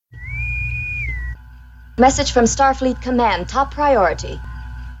Message from Starfleet Command, top priority.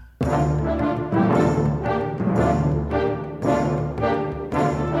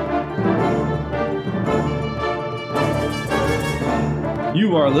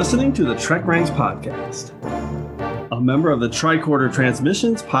 You are listening to the Trek Ranks Podcast, a member of the Tricorder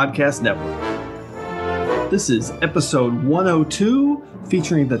Transmissions Podcast Network. This is episode 102,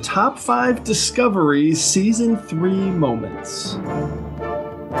 featuring the top 5 Discovery Season 3 moments.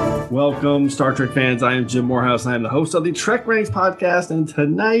 Welcome, Star Trek fans. I am Jim Morehouse, and I am the host of the Trek Ranks Podcast, and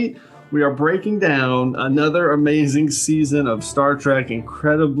tonight we are breaking down another amazing season of Star Trek.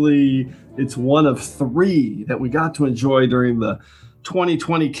 Incredibly, it's one of 3 that we got to enjoy during the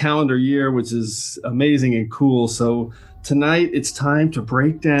 2020 calendar year, which is amazing and cool. So tonight it's time to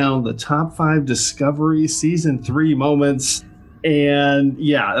break down the top 5 Discovery Season 3 moments. And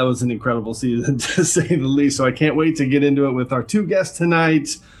yeah, that was an incredible season to say the least. So I can't wait to get into it with our 2 guests tonight.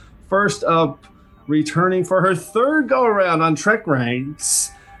 First up, returning for her 3rd go around on Trek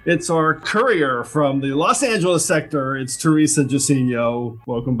Ranks, it's our courier from the Los Angeles sector. It's Teresa Jacinho.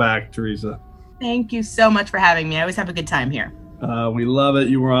 Welcome back, Teresa. Thank you so much for having me. I always have a good time here. We love it.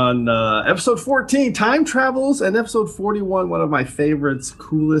 You were on episode 14, Time Travels, and episode 41, one of my favorites,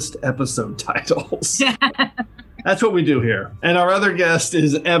 coolest episode titles. That's what we do here. And our other guest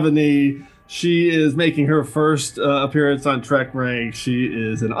is Ebony. She is making her first appearance on Trek Rank. She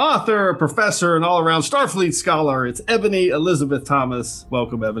is an author, a professor, an all-around Starfleet scholar. It's Ebony Elizabeth Thomas.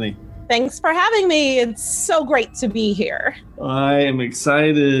 Welcome, Ebony. Thanks for having me. It's so great to be here. I am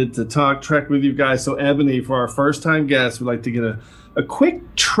excited to talk Trek with you guys. So, Ebony, for our first-time guest, we'd like to get a quick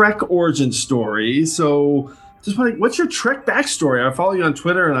Trek origin story. So, just wondering, what's your Trek backstory? I follow you on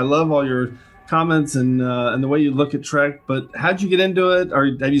Twitter, and I love all your comments and the way you look at Trek. But how'd you get into it? Or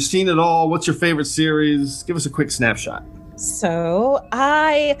have you seen it all? What's your favorite series? Give us a quick snapshot. So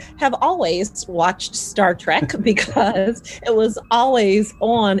I have always watched Star Trek because it was always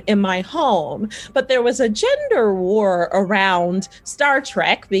on in my home. But there was a gender war around Star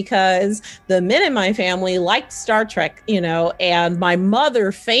Trek because the men in my family liked Star Trek, and my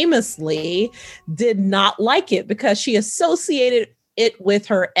mother famously did not like it because she associated it with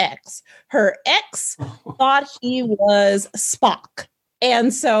her ex. Her ex thought he was Spock.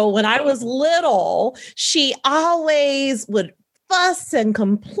 And so when I was little, she always would fuss and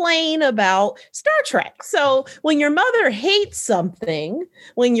complain about Star Trek. So when your mother hates something,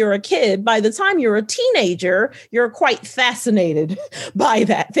 when you're a kid, by the time you're a teenager, you're quite fascinated by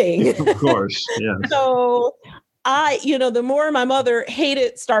that thing. Of course, yeah. So the more my mother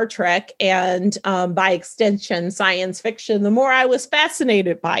hated Star Trek and by extension, science fiction, the more I was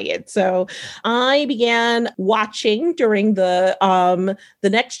fascinated by it. So I began watching during the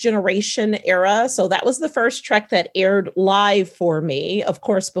Next Generation era. So that was the first Trek that aired live for me. Of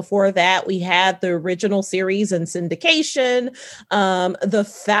course, before that, we had the original series in syndication. The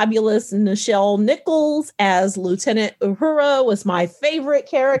fabulous Nichelle Nichols as Lieutenant Uhura was my favorite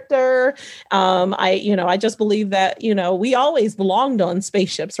character. I just believe that, we always belonged on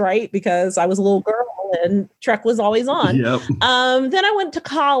spaceships, right? Because I was a little girl and Trek was always on. Yep. Then I went to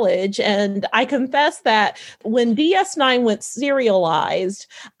college, and I confess that when DS9 went serialized,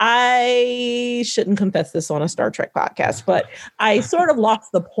 I shouldn't confess this on a Star Trek podcast, but I sort of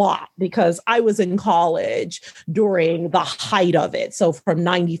lost the plot because I was in college during the height of it. So from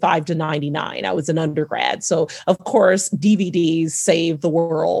 95 to 99, I was an undergrad. So of course, DVDs saved the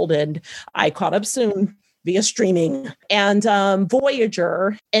world, and I caught up soon via streaming. And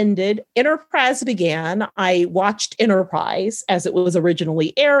Voyager ended. Enterprise began. I watched Enterprise as it was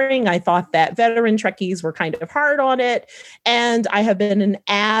originally airing. I thought that veteran Trekkies were kind of hard on it. And I have been an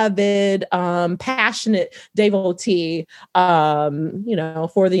avid, passionate devotee, for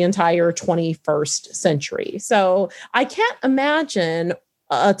the entire 21st century. So I can't imagine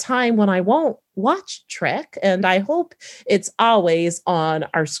a time when I won't watch Trek, and I hope it's always on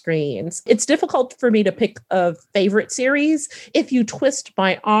our screens. It's difficult for me to pick a favorite series. If you twist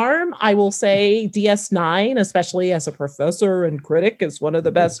my arm, I will say DS9, especially as a professor and critic, is one of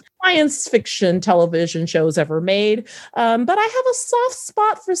the best science fiction television shows ever made. But I have a soft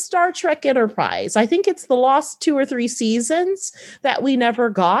spot for Star Trek Enterprise. I think it's the lost 2 or 3 seasons that we never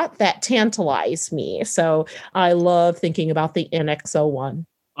got that tantalize me. So I love thinking about the NX-01.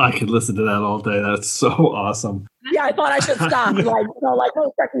 I could listen to that all day. That's so awesome. Yeah, I thought I should stop. Most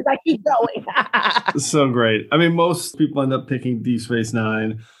Trekkies, I keep going. So great. I mean, most people end up picking Deep Space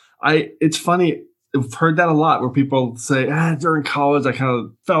Nine. It's funny. I've heard that a lot where people say, during college, I kind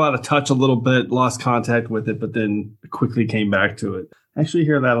of fell out of touch a little bit, lost contact with it, but then quickly came back to it. I actually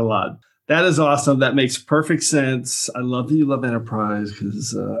hear that a lot. That is awesome. That makes perfect sense. I love that you love Enterprise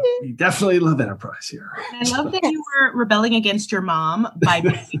because we definitely love Enterprise here. And I love that you were rebelling against your mom by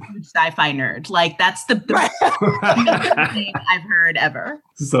being a huge sci-fi nerd. Like that's the best thing I've heard ever.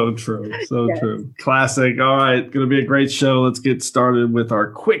 So true. So true. Classic. All right. Going to be a great show. Let's get started with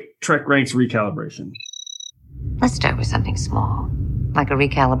our quick Trek Ranks recalibration. Let's start with something small, like a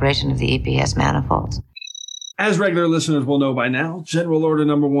recalibration of the EPS manifolds. As regular listeners will know by now, general order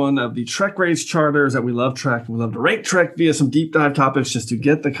number one of the Trek Ranks charter is that we love Trek and we love to rank Trek via some deep dive topics just to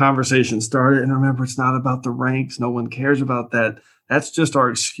get the conversation started. And remember, it's not about the ranks. No one cares about that. That's just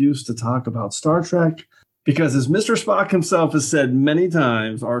our excuse to talk about Star Trek. Because as Mr. Spock himself has said many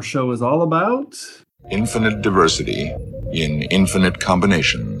times, our show is all about infinite diversity in infinite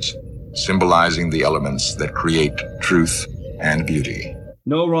combinations, symbolizing the elements that create truth and beauty.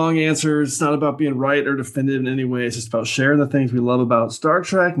 No wrong answers. It's not about being right or defended in any way. It's just about sharing the things we love about Star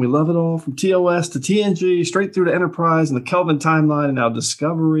Trek. And we love it all from TOS to TNG, straight through to Enterprise and the Kelvin timeline, and now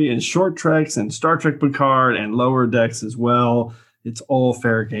Discovery and short treks and Star Trek Picard and Lower Decks as well. It's all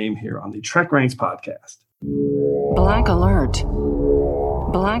fair game here on the Trek Ranks podcast. Black alert.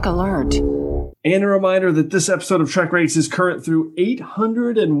 Black alert. And a reminder that this episode of Trek Ranks is current through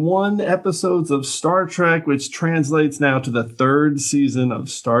 801 episodes of Star Trek, which translates now to the third season of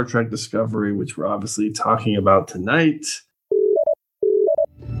Star Trek Discovery, which we're obviously talking about tonight.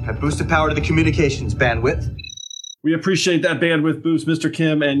 I've boosted power to the communications bandwidth. We appreciate that bandwidth boost, Mr.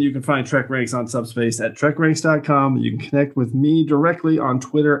 Kim, and you can find Trek Ranks on Subspace at TrekRanks.com. You can connect with me directly on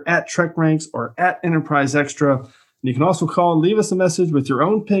Twitter at Trek Ranks or at Enterprise Extra. And you can also call and leave us a message with your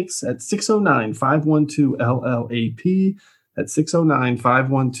own picks at 609-512-LLAP. That's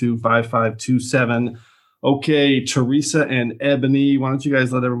 609-512-5527. Okay, Teresa and Ebony, why don't you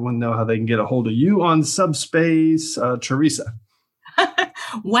guys let everyone know how they can get a hold of you on Subspace? Teresa.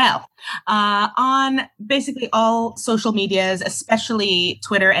 Well, on basically all social medias, especially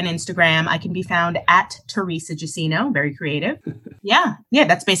Twitter and Instagram, I can be found at Teresa Giacino. Very creative. Yeah,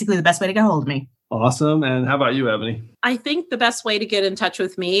 that's basically the best way to get a hold of me. Awesome. And how about you, Ebony? I think the best way to get in touch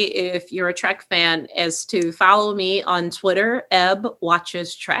with me, if you're a Trek fan, is to follow me on Twitter, Eb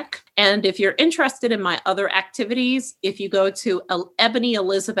Watches Trek. And if you're interested in my other activities, if you go to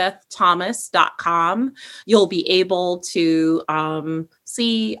ebonyelizabeththomas.com, you'll be able to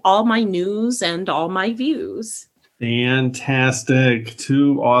see all my news and all my views. Fantastic.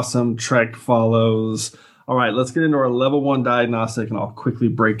 2 awesome Trek follows. All right, let's get into our level 1 diagnostic, and I'll quickly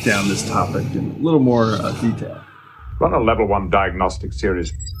break down this topic in a little more detail. Run a level 1 diagnostic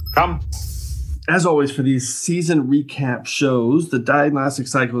series. Come. As always, for these season recap shows, the diagnostic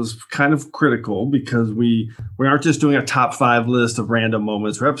cycle is kind of critical because we aren't just doing a top 5 list of random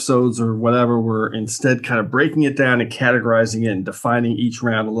moments or episodes or whatever. We're instead kind of breaking it down and categorizing it and defining each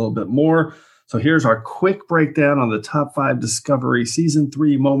round a little bit more. So here's our quick breakdown on the top 5 Discovery Season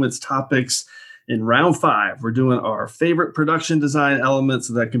 3 moments topics. In round 5, we're doing our favorite production design elements.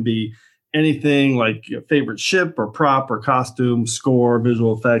 So that can be anything like your favorite ship or prop or costume, score,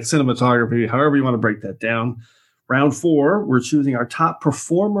 visual effects, cinematography, however you want to break that down. Round 4, we're choosing our top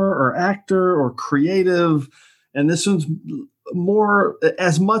performer or actor or creative. And this one's more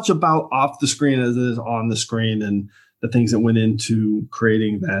as much about off the screen as it is on the screen and the things that went into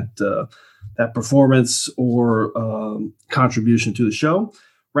creating that performance or contribution to the show.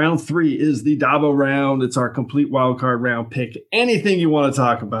 Round 3 is the Dabo round. It's our complete wildcard round. Pick anything you want to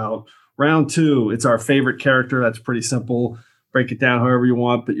talk about. Round 2, it's our favorite character. That's pretty simple. Break it down however you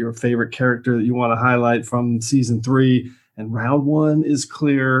want, but your favorite character that you want to highlight from season 3. And round 1 is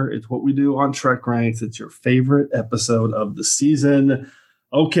clear. It's what we do on Trek Ranks. It's your favorite episode of the season.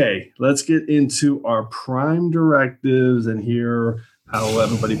 Okay, let's get into our prime directives and hear how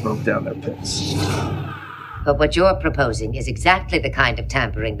everybody broke down their picks. But what you're proposing is exactly the kind of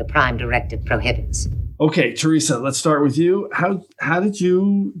tampering the Prime Directive prohibits. Okay, Teresa, let's start with you. How did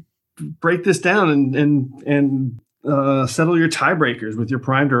you break this down and settle your tiebreakers with your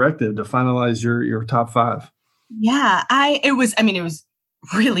Prime Directive to finalize your top 5? Yeah, it was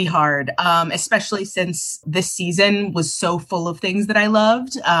really hard, especially since this season was so full of things that I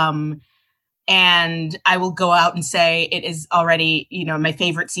loved. And I will go out and say it is already, my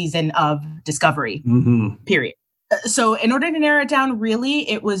favorite season of Discovery, period. So in order to narrow it down, really,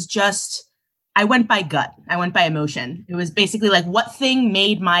 it was just, I went by gut. I went by emotion. It was basically like, what thing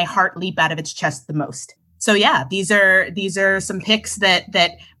made my heart leap out of its chest the most? So yeah, these are some picks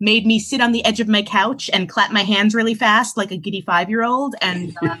that made me sit on the edge of my couch and clap my hands really fast like a giddy 5-year-old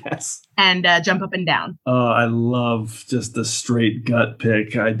and yes. and jump up and down. I love just the straight gut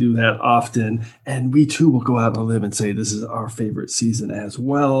pick. I do that often, and we too will go out on a limb and say this is our favorite season as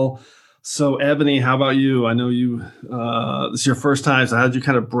well. So, Ebony, how about you? I know you, this is your first time, so how did you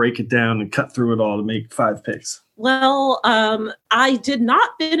kind of break it down and cut through it all to make 5 picks? Well, I did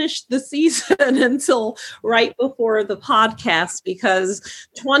not finish the season until right before the podcast because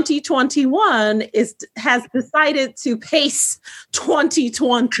 2021 has decided to pace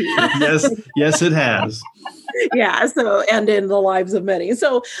 2020. Yes, it has. Yeah. So, and in the lives of many.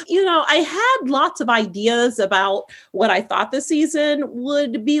 So, I had lots of ideas about what I thought the season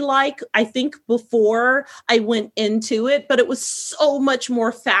would be like, I think, before I went into it, but it was so much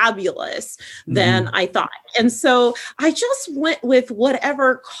more fabulous than I thought. And so I just went with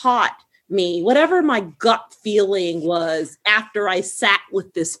whatever caught me, whatever my gut feeling was after I sat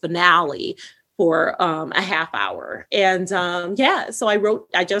with this finale for a half hour. And so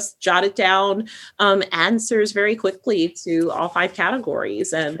I just jotted down answers very quickly to all 5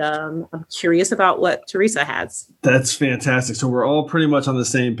 categories. And I'm curious about what Teresa has. That's fantastic. So we're all pretty much on the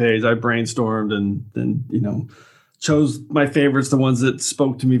same page. I brainstormed and chose my favorites, the ones that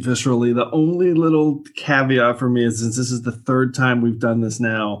spoke to me viscerally. The only little caveat for me is, since this is the 3rd time we've done this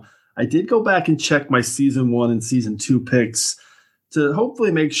now, I did go back and check my season 1 and season 2 picks to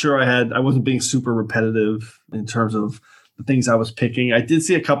hopefully make sure I wasn't being super repetitive in terms of the things I was picking. I did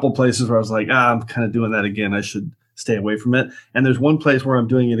see a couple places where I was like, I'm kind of doing that again. I should stay away from it. And there's one place where I'm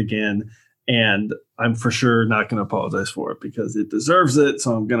doing it again, and I'm for sure not going to apologize for it because it deserves it.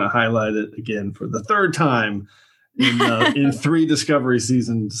 So I'm going to highlight it again for the 3rd time in 3 Discovery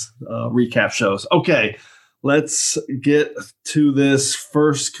seasons recap shows. Okay, let's get to this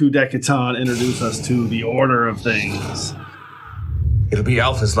first coup d'etat. Introduce us to the order of things. It'll be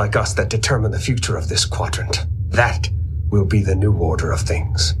alphas like us that determine the future of this quadrant. That will be the new order of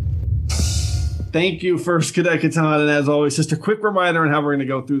things. Thank you, First Cadet Catan. And as always, just a quick reminder on how we're going to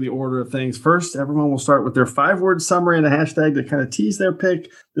go through the order of things. First, everyone will start with their 5-word summary and a hashtag to kind of tease their pick.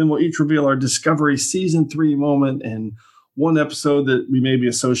 Then we'll each reveal our Discovery Season 3 moment and one episode that we may be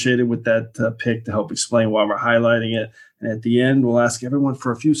associated with that pick to help explain why we're highlighting it. And at the end, we'll ask everyone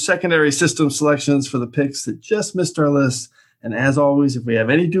for a few secondary system selections for the picks that just missed our list. And as always, if we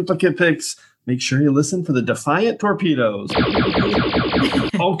have any duplicate picks, make sure you listen for the Defiant Torpedoes.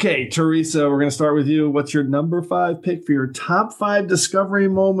 Okay, Teresa, we're going to start with you. What's your number 5 pick for your top 5 Discovery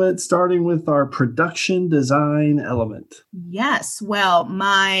moments, starting with our production design element? Yes. Well,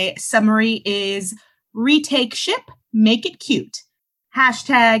 my summary is retake ship, make it cute.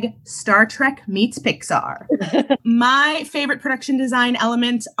 Hashtag Star Trek meets Pixar. My favorite production design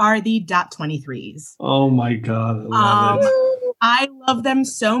elements are the .23s. Oh my God, I love it. I love them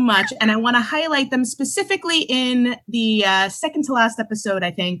so much, and I want to highlight them specifically in the second to last episode,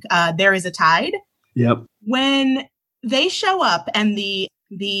 I think, There Is a Tide. Yep. When they show up and the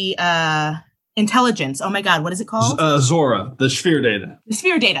intelligence, oh my God, what is it called? Zora, the Sphere Data. The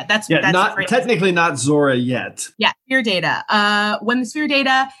Sphere Data, that's not technically not Zora yet. Yeah, Sphere Data. When the Sphere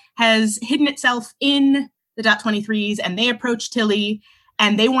Data has hidden itself in the .23s and they approach Tilly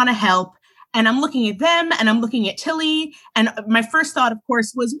and they want to help, and I'm looking at them and I'm looking at Tilly, and my first thought, of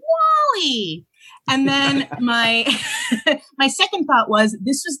course, was Wally. And then my second thought was,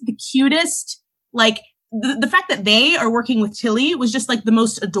 this was the cutest, like, the fact that they are working with Tilly was just like the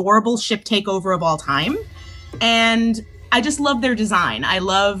most adorable ship takeover of all time. And I just love their design. I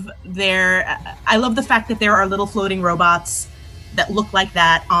love the fact that there are little floating robots that look like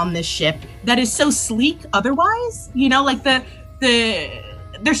that on this ship that is so sleek otherwise. Like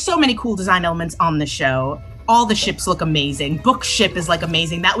there's so many cool design elements on the show. All the ships look amazing. Book ship is like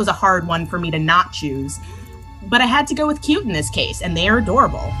amazing. That was a hard one for me to not choose. But I had to go with cute in this case, and they are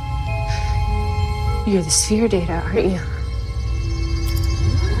adorable. You're the Sphere Data, aren't you?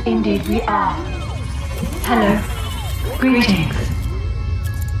 Indeed, we are. Hello. Greetings.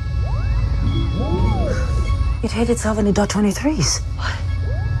 It hid itself in the .23s. What?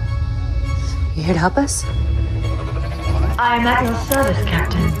 You here to help us? I am at your service,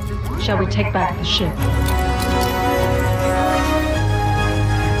 Captain. Shall we take back the ship?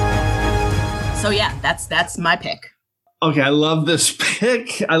 So yeah, that's my pick. Okay, I love this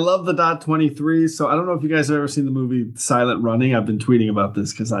pick. I love the .23. So I don't know if you guys have ever seen the movie Silent Running. I've been tweeting about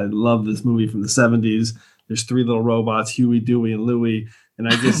this because I love this movie from the 70s. There's 3 little robots, Huey, Dewey, and Louie. And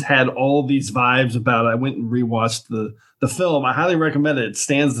I just had all these vibes about it. I went and rewatched the film. I highly recommend it. It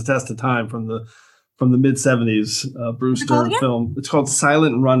stands the test of time from the mid-70s Bruce Stern film. It's called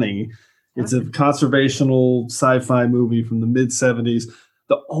Silent Running. It's a conservational sci-fi movie from the mid-70s.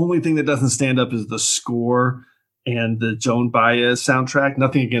 The only thing that doesn't stand up is the score and the Joan Baez soundtrack.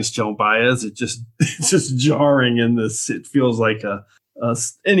 Nothing against Joan Baez. It's just jarring in this. It feels like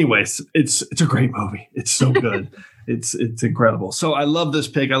anyways, it's a great movie. It's so good. it's incredible. So I love this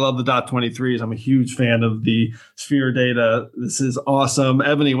pick. I love the .23s. I'm a huge fan of the sphere data. This is awesome.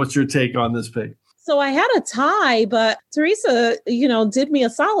 Ebony, what's your take on this pick? So I had a tie, but Teresa, did me a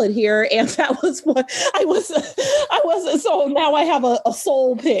solid here, and that was what I wasn't. So now I have a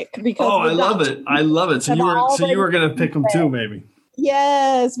soul pick because. Oh, I love it! I love it. So you were going to pick them too, maybe.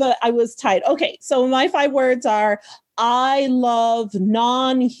 Yes, but I was tied. Okay, so my 5 words are: I love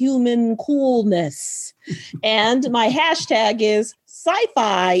non-human coolness, and my hashtag is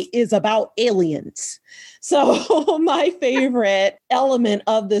sci-fi is about aliens. So my favorite element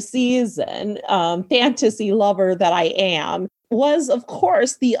of the season, fantasy lover that I am, was, of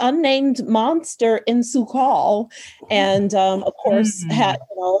course, the unnamed monster in Su'Kal. And, of course, had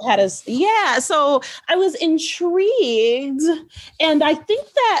us. Yeah. So I was intrigued. And I think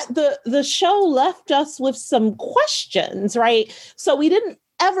that the show left us with some questions, right? So we didn't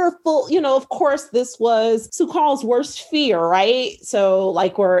ever of course, this was Su'Kal's worst fear, right? So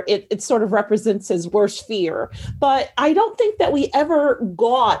like it sort of represents his worst fear. But I don't think that we ever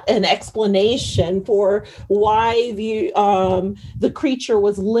got an explanation for why the creature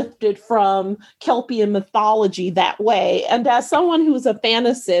was lifted from Kelpian mythology that way. And as someone who's a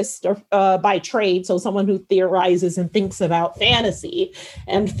fantasist by trade, so someone who theorizes and thinks about fantasy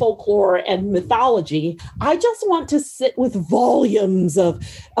and folklore and mythology, I just want to sit with volumes of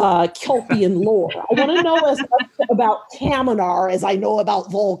Kelpian lore. I want to know as much about Kaminar as I know about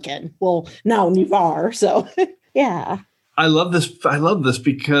Vulcan. Well, now Ni'Var. So, yeah. I love this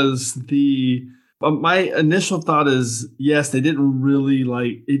because my initial thought is, yes, they didn't really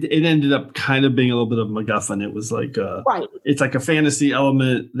it ended up kind of being a little bit of a MacGuffin. It was like right. It's like a fantasy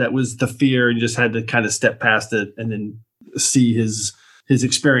element that was the fear, and you just had to kind of step past it and then see his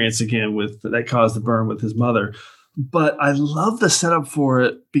experience again that caused the burn with his mother. But I love the setup for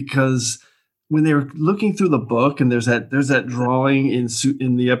it because when they were looking through the book, and there's that drawing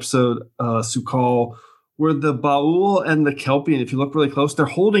in the episode Su'Kal where the Ba'ul and the Kelpian, if you look really close, they're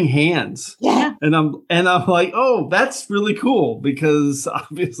holding hands. Yeah. And I'm like, oh, that's really cool, because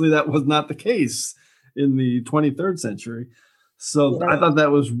obviously that was not the case in the 23rd century. So yeah. I thought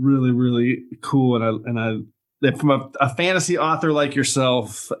that was really, really cool, and I from a fantasy author like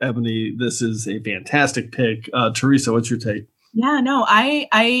yourself, Ebony, this is a fantastic pick. Teresa, what's your take? Yeah, no,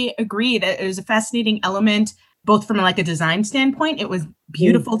 I agree that it was a fascinating element, both from like a design standpoint. It was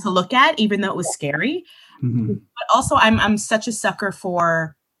beautiful to look at, even though it was scary. Mm-hmm. But also, I'm such a sucker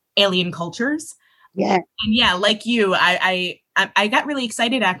for alien cultures. Yeah, and yeah, like you, I got really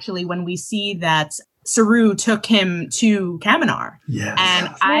excited actually when we see that Saru took him to Kaminar. Yes.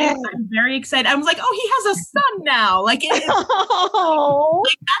 And I'm very excited. I was like, oh, he has a son now. Like, like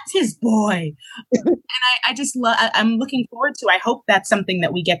that's his boy. And I just I'm looking forward to, I hope that's something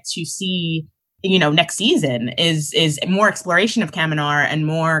that we get to see, next season is more exploration of Kaminar and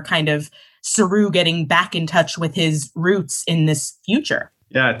more kind of Saru getting back in touch with his roots in this future.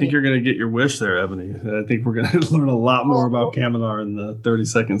 Yeah, I think you're going to get your wish there, Ebony. I think we're going to learn a lot more about Kaminar in the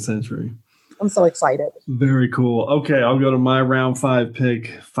 32nd century. I'm so excited. Very cool. Okay, I'll go to my round 5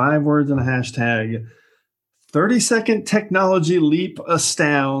 pick. 5 words and a hashtag. 30-second technology leap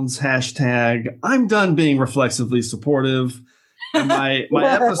astounds. Hashtag. I'm done being reflexively supportive. And my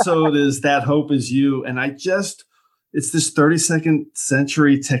episode is That Hope Is You. And it's this 32nd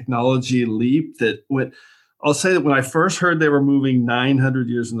century technology leap that I'll say that when I first heard they were moving 900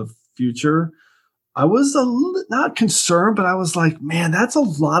 years in the future, I was not concerned, but I was like, man, that's a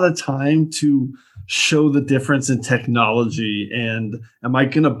lot of time to show the difference in technology. And am I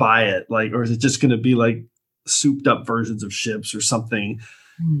going to buy it? Or is it just going to be like souped up versions of ships or something?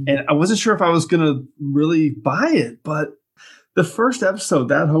 And I wasn't sure if I was going to really buy it, but the first episode,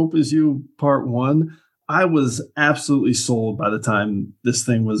 That Hope Is You, part 1, I was absolutely sold by the time this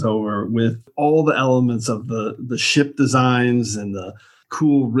thing was over, with all the elements of the ship designs and the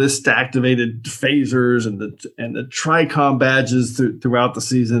cool wrist-activated phasers and the TRICOM badges throughout the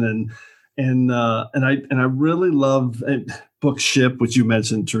season, and I really love Book Ship, which you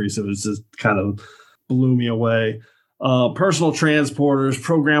mentioned, Teresa. It was just kind of blew me away. Personal transporters,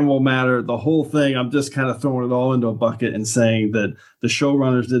 programmable matter, the whole thing. I'm just kind of throwing it all into a bucket and saying that the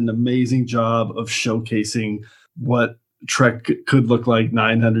showrunners did an amazing job of showcasing what Trek could look like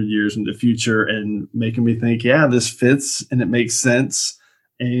 900 years in the future, and making me think, yeah, this fits and it makes sense.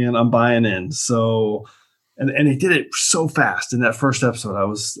 And I'm buying in. So, and he did it so fast in that first episode. I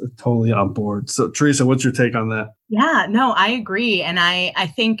was totally on board. So, Teresa, what's your take on that? Yeah, no, I agree. And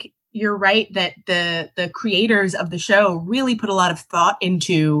I think you're right that the creators of the show really put a lot of thought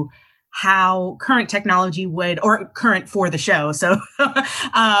into how current technology would, or current for the show, so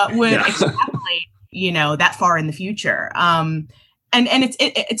would extrapolate that far in the future. And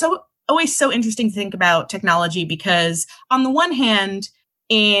it's always so interesting to think about technology because on the one hand,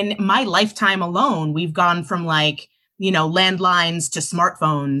 in my lifetime alone, we've gone from landlines to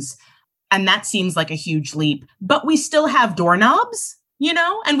smartphones. And that seems like a huge leap, but we still have doorknobs,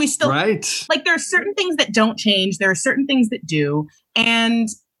 and we still there are certain things that don't change. There are certain things that do. And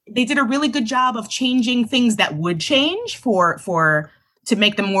they did a really good job of changing things that would change to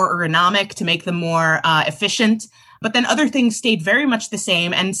make them more ergonomic, to make them more efficient. But then other things stayed very much the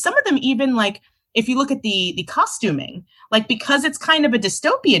same. And some of them even if you look at the costuming, because it's kind of a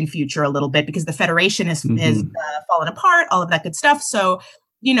dystopian future a little bit because the Federation has fallen apart, all of that good stuff. So,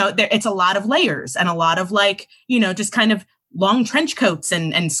 it's a lot of layers and a lot of just kind of long trench coats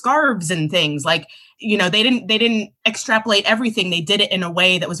and scarves and things they didn't extrapolate everything. They did it in a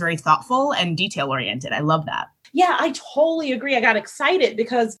way that was very thoughtful and detail oriented. I love that. Yeah, I totally agree. I got excited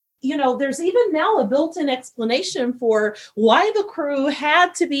because, there's even now a built-in explanation for why the crew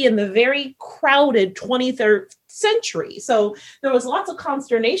had to be in the very crowded 23rd century. So there was lots of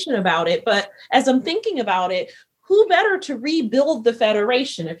consternation about it. But as I'm thinking about it, who better to rebuild the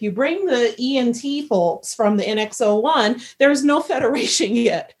Federation? If you bring the ENT folks from the NX-01, there's no Federation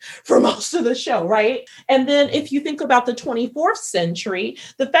yet for most of the show, right? And then if you think about the 24th century,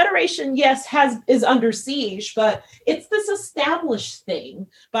 the Federation, yes, is under siege, but it's this established thing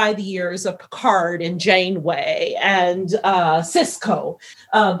by the years of Picard and Janeway and Sisko,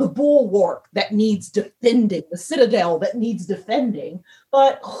 the bulwark that needs defending, the citadel that needs defending.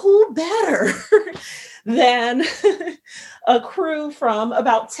 But who better than a crew from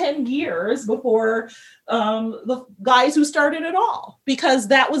about 10 years before the guys who started it all? Because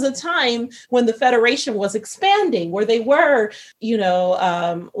that was a time when the Federation was expanding, where they were,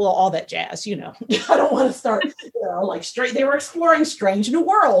 all that jazz, I don't want to start, they were exploring strange new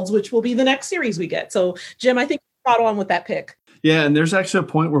worlds, which will be the next series we get. So, Jim, I think you're spot on with that pick. Yeah, and there's actually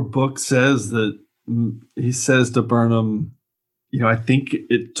a point where Book says that he says to Burnham, I think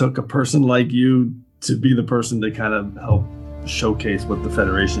it took a person like you to be the person to kind of help showcase what the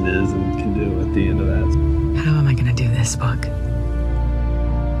Federation is and can do at the end of that. How am I going to do this, Book?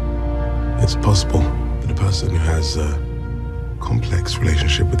 It's possible that a person who has a complex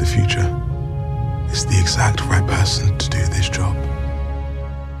relationship with the future is the exact right person to do this job.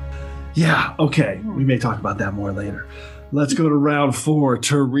 Yeah, okay. We may talk about that more later. Let's go to round 4.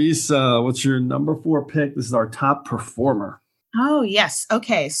 Teresa, what's your number 4 pick? This is our top performer. Oh, yes.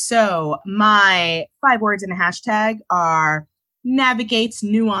 Okay. So my 5 words in a hashtag are navigates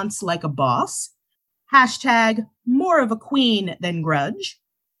nuance like a boss, hashtag more of a queen than grudge,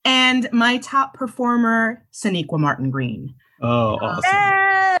 and my top performer, Sonequa Martin Green. Oh,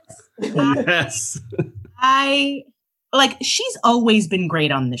 awesome. Yes. She's always been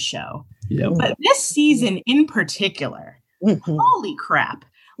great on this show. Yep. But this season in particular, holy crap.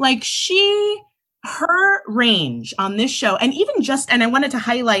 Her range on this show, and even and I wanted to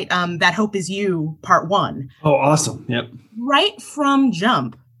highlight That Hope Is You Part 1. Oh, awesome. Yep. Right from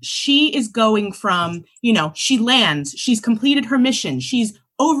jump, she is going from, she lands, she's completed her mission, she's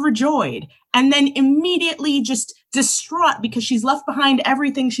overjoyed, and then immediately just distraught because she's left behind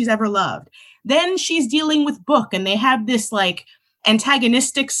everything she's ever loved. Then she's dealing with Book, and they have this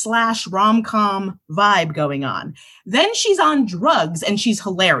antagonistic / rom-com vibe going on. Then she's on drugs and she's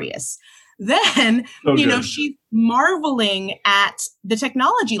hilarious. Then, she's marveling at the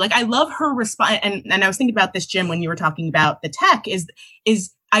technology. I love her response. And I was thinking about this, Jim, when you were talking about the tech is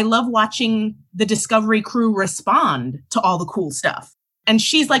I love watching the Discovery crew respond to all the cool stuff. And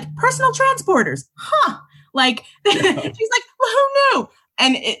she's like, personal transporters. Huh. She's like, well, who knew?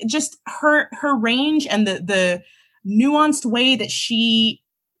 And just her range and the nuanced way that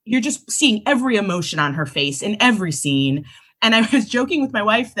you're just seeing every emotion on her face in every scene. And I was joking with my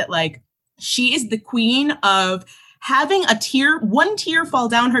wife that she is the queen of having one tear fall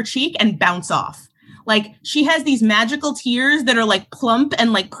down her cheek and bounce off. She has these magical tears that are plump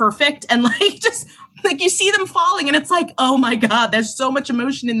and perfect. And just you see them falling and it's oh my God, there's so much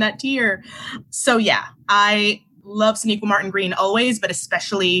emotion in that tear. So yeah, I love Sonequa Martin Green always, but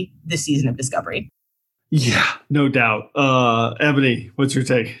especially this season of Discovery. Yeah, no doubt. Ebony, what's your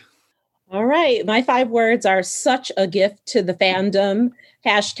take? All right. My 5 words are such a gift to the fandom.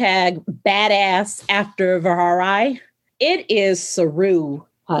 Hashtag badass after Varai. It is Saru.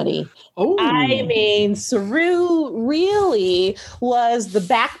 honey. Oh. I mean, Saru really was the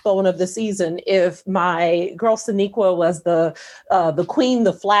backbone of the season. If my girl Sonequa was the queen,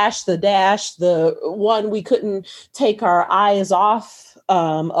 the flash, the dash, the one we couldn't take our eyes off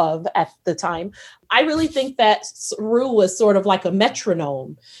of at the time, I really think that Saru was sort of like a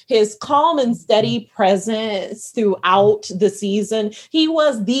metronome. His calm and steady presence throughout the season, he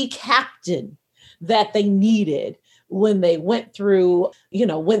was the captain that they needed when they went through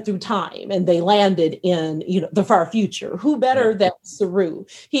time and they landed in, the far future. Who better than Saru?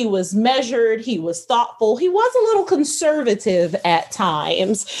 He was measured. He was thoughtful. He was a little conservative at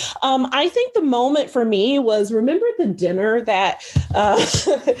times. I think the moment for me was, remember the dinner that,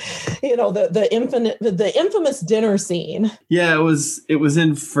 the infamous dinner scene. Yeah, it was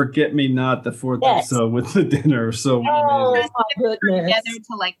in Forget Me Not, the fourth episode with the dinner. So oh my goodness. Together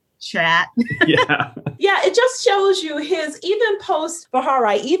to like chat. Yeah. Yeah, it just shows you his, even post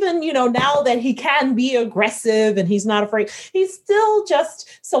Bahari, even, now that he can be aggressive and he's not afraid, he's still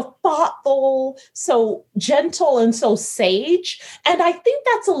just so thoughtful, so gentle, and so sage. And I think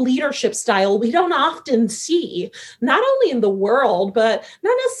that's a leadership style we don't often see, not only in the world, but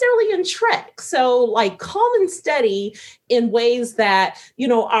not necessarily in Trek. So like calm and steady in ways that,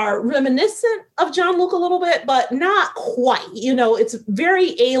 are reminiscent of Jean-Luc a little bit, but not quite. It's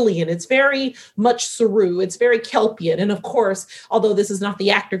very alien. It's very much Saru. It's very Kelpian. And of course, although this is not the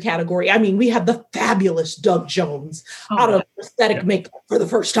actor category, I mean, we have the fabulous Doug Jones out of prosthetic makeup for the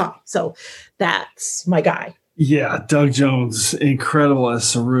first time. So that's my guy. Yeah, Doug Jones, incredible as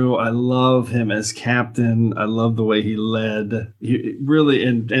Saru. I love him as captain. I love the way he led. He really,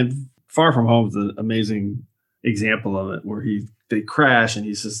 and Far From Home is an amazing example of it, where they crash and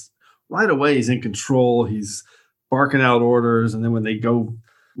he's just right away, he's in control. He's barking out orders. And then when they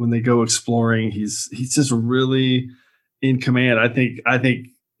go exploring, he's just really in command. I think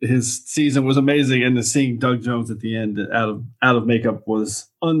his season was amazing, and seeing Doug Jones at the end out of makeup was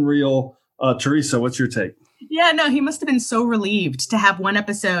unreal. Teresa, what's your take? Yeah, no, he must have been so relieved to have one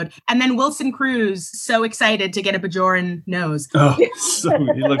episode, and then Wilson Cruz so excited to get a Bajoran nose. Oh, he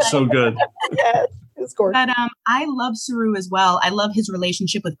looks so good. Yes. But I love Saru as well. I love his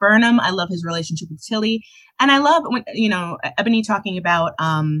relationship with Burnham. I love his relationship with Tilly. And I love when, Ebony talking about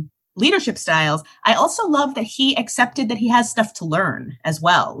leadership styles. I also love that he accepted that he has stuff to learn as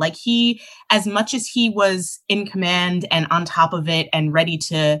well. Like as much as he was in command and on top of it and ready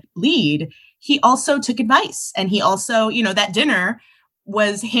to lead, he also took advice. And he also, that dinner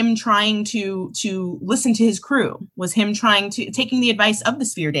was him trying to listen to his crew, was him taking the advice of the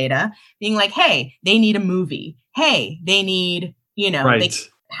Sphere Data, being like, hey, they need a movie. Hey, they need, right. They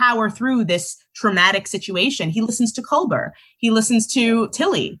power through this traumatic situation. He listens to Culber. He listens to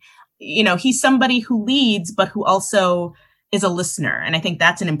Tilly. He's somebody who leads, but who also is a listener. And I think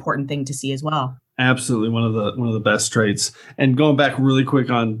that's an important thing to see as well. Absolutely. One of the best traits. And going back really quick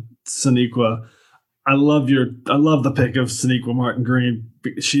on Sonequa, I love the pick of Sonequa Martin Green.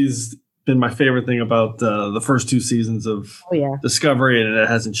 She's been my favorite thing about the first two seasons of Discovery, and it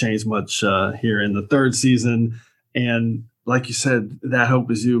hasn't changed much here in the third season. And like you said, That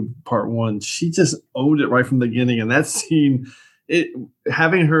Hope Is You, part one, she just owned it right from the beginning. And that scene,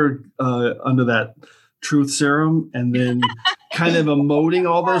 having her under that truth serum and then kind of emoting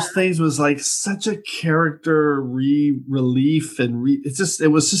all those things was like such a character relief, and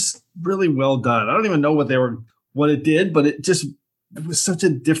it was just really well done. I don't even know what it did, but it was such a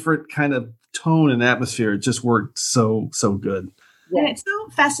different kind of tone and atmosphere. It just worked so good. And it's so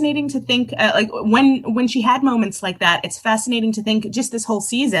fascinating to think, like when she had moments like that, it's fascinating to think just this whole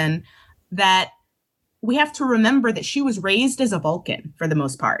season that we have to remember that she was raised as a Vulcan for the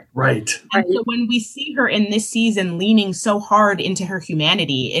most part. Right. And so when we see her in this season leaning so hard into her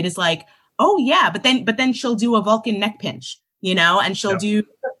humanity, it is like, oh yeah, but then she'll do a Vulcan neck pinch, and she'll do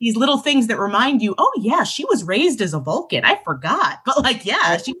these little things that remind you, oh yeah, she was raised as a Vulcan. I forgot. But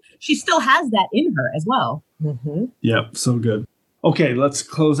she still has that in her as well. Mm-hmm. Yep. So good. Okay, let's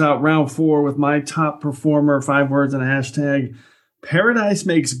close out round 4 with my top performer, 5 words and a hashtag. Paradise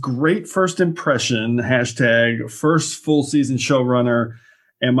makes great first impression, hashtag first full season showrunner.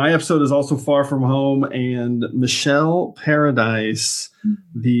 And my episode is also Far From Home, and Michelle Paradise,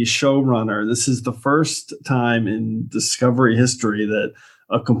 the showrunner. This is the first time in Discovery history that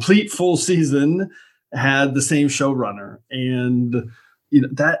a complete full season had the same showrunner. And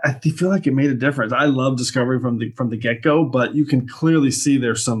that I feel like it made a difference. I love Discovery from the get-go, but you can clearly see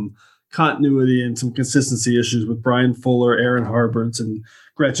there's some continuity and some consistency issues with Brian Fuller, Aaron Harberts, and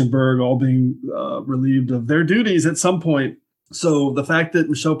Gretchen Berg all being relieved of their duties at some point. So the fact that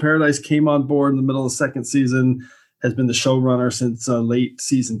Michelle Paradise came on board in the middle of the second season has been the showrunner since late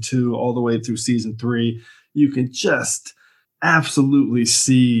season 2 all the way through season 3. You can just absolutely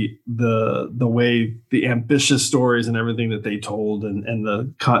see the way the ambitious stories and everything that they told and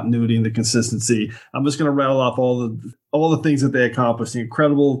the continuity and the consistency. I'm just going to rattle off all the things that they accomplished.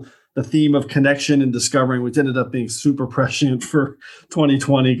 The theme of connection and discovering, which ended up being super prescient for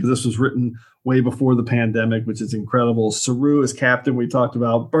 2020 because this was written way before the pandemic, which is incredible. Saru as captain, we talked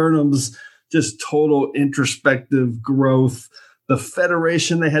about. Burnham's just total introspective growth. The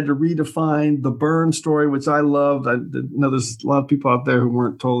Federation they had to redefine. The Byrne story, which I loved. I know there's a lot of people out there who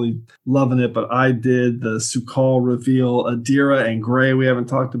weren't totally loving it, but I did. The Su'Kal reveal. Adira and Gray we haven't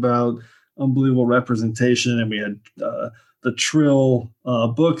talked about. Unbelievable representation. And we had the Trill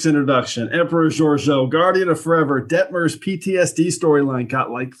books introduction, Emperor Georgiou, Guardian of Forever, Detmer's PTSD storyline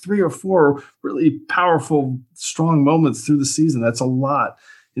got like 3 or 4 really powerful, strong moments through the season. That's a lot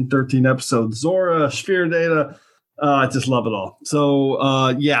in 13 episodes. Zora, Sphere Data, I just love it all. So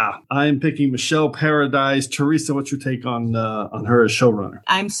I'm picking Michelle Paradise. Teresa, what's your take on her as showrunner?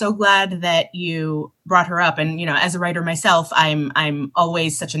 I'm so glad that you brought her up. And as a writer myself, I'm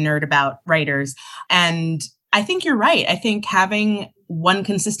always such a nerd about writers, and I think you're right. I think having one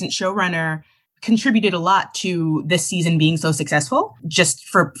consistent showrunner contributed a lot to this season being so successful, just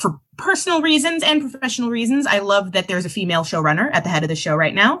for personal reasons and professional reasons. I love that there's a female showrunner at the head of the show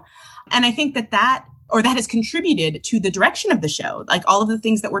right now. And I think that has contributed to the direction of the show, like all of the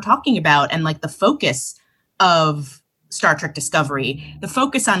things that we're talking about and like the focus of Star Trek Discovery, the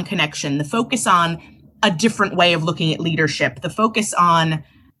focus on connection, the focus on a different way of looking at leadership, the focus on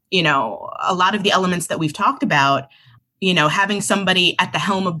a lot of the elements that we've talked about, having somebody at the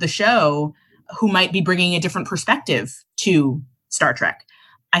helm of the show who might be bringing a different perspective to Star Trek.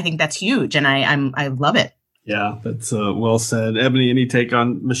 I think that's huge, and I love it. Yeah, that's well said. Ebony, any take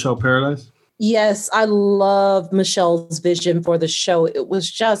on Michelle Paradise? Yes, I love Michelle's vision for the show. It was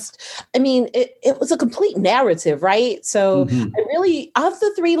just, it was a complete narrative, right? So I really, of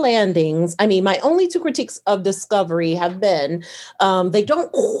the 3 landings, my only 2 critiques of Discovery have been, they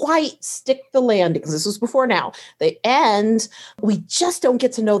don't quite stick the landings. This was before now. They end, we just don't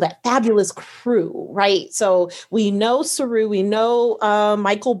get to know that fabulous crew, right? So we know Saru, we know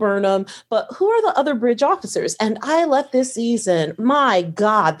Michael Burnham, but who are the other bridge officers? And I left this season, my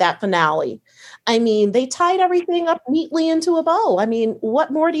God, that finale. They tied everything up neatly into a bow.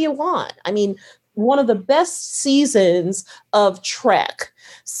 What more do you want? One of the best seasons of Trek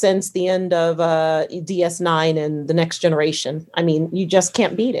since the end of DS9 and The Next Generation. You just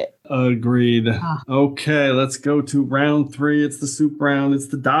can't beat it. Agreed. Okay, let's go to round 3. It's the soup round. It's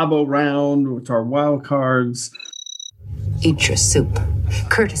the Dabo round, which are wild cards. Eat your soup,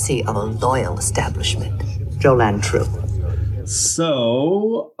 courtesy of a loyal establishment. Jolan True.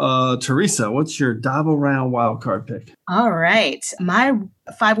 So, Teresa, what's your Dabo round wildcard pick? All right. My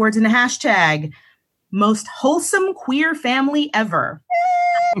 5 words in a hashtag: most wholesome queer family ever.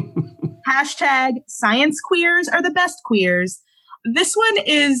 Hashtag science queers are the best queers. This one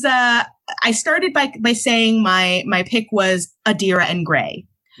is, I started by saying my pick was Adira and Gray.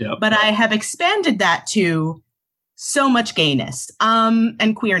 Yep. But I have expanded that to so much gayness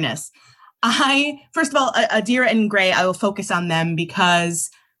and queerness. First of all, Adira and Gray, I will focus on them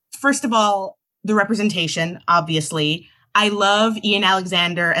because, first of all, the representation, obviously. I love Ian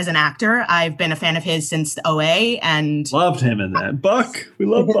Alexander as an actor. I've been a fan of his since the OA and loved him in that. Buck. We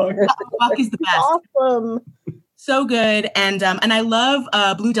love Buck. Buck is the best. Awesome. So good. And I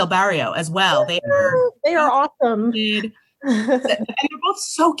love Blue Del Barrio as well. They are awesome. And they're both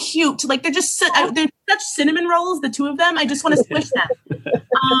so cute. Like they're such cinnamon rolls, the 2 of them. I just want to squish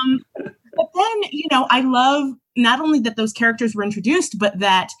them. But then, I love not only that those characters were introduced, but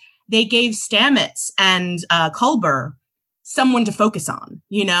that they gave Stamets and Culber someone to focus on,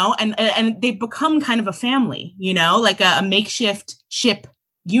 and they've become kind of a family, like a makeshift ship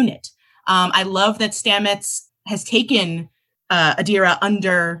unit. I love that Stamets has taken Adira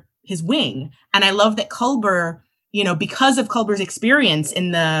under his wing. And I love that Culber, because of Culber's experience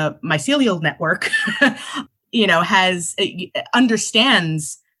in the mycelial network,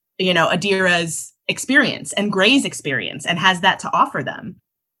 understands Adira's experience and Gray's experience and has that to offer them.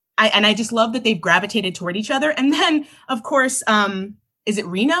 I just love that they've gravitated toward each other. And then, of course, is it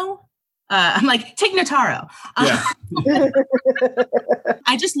Reno? I'm like, take Notaro. Yeah.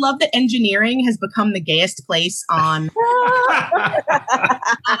 I just love that engineering has become the gayest place on.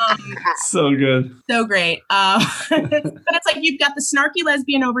 So good. So great. But it's like, you've got the snarky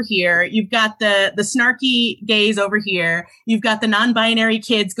lesbian over here. You've got the snarky gays over here. You've got the non-binary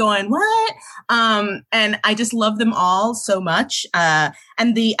kids going, what? And I just love them all so much. And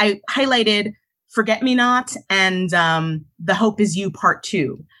I highlighted Forget Me Not and The Hope Is You Part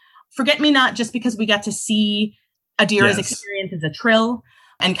 2. Forget Me Not just because we got to see Adira's experience as a Trill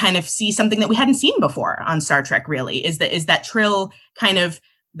and kind of see something that we hadn't seen before on Star Trek, really, is that Trill kind of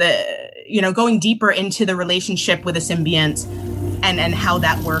going deeper into the relationship with a symbiont and how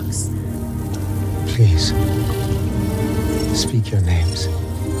that works. Please, speak your names.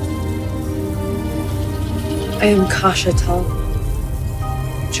 I am Kasha Tal,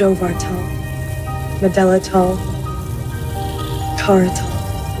 Jovar Tal, Medela Tal, Kara Tal,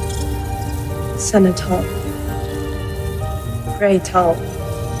 Senna Tal, Ray Tal,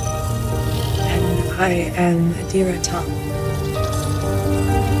 and I am Adira Tal.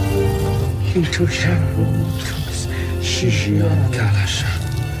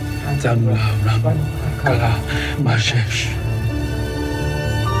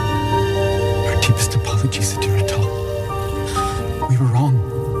 Our deepest apologies, Adira Tal. We were wrong.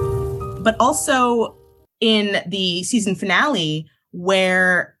 But also in the season finale,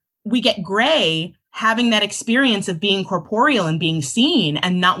 where we get Gray having that experience of being corporeal and being seen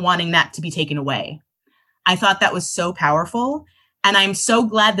and not wanting that to be taken away. I thought that was so powerful. And I'm so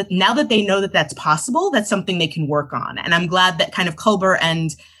glad that now that they know that that's possible, that's something they can work on. And I'm glad that kind of Culber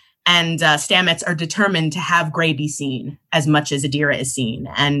and Stamets are determined to have Gray be seen as much as Adira is seen.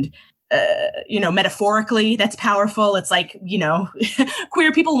 And, metaphorically, that's powerful. It's like,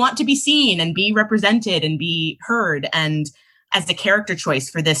 queer people want to be seen and be represented and be heard. And as the character choice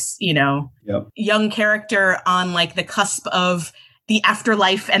for this, young character on like the cusp of the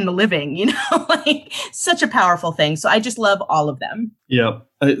afterlife and the living, like such a powerful thing. So I just love all of them. Yep.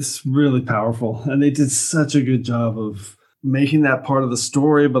 It's really powerful. And they did such a good job of making that part of the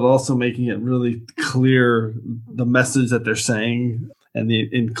story, but also making it really clear the message that they're saying and the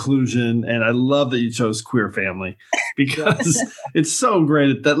inclusion. And I love that you chose queer family because it's so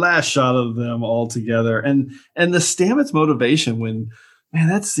great. That last shot of them all together and the Stamets motivation when, man,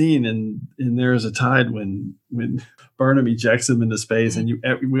 that scene in There Is a Tide when Burnham ejects him into space and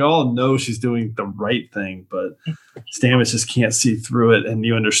we all know she's doing the right thing, but Stamets just can't see through it and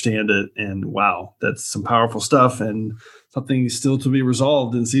you understand it. And wow, that's some powerful stuff and something still to be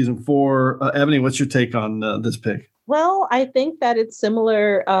resolved in season 4. Ebony, what's your take on this pick? Well, I think that it's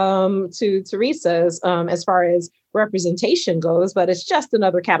similar to Teresa's as far as representation goes, but it's just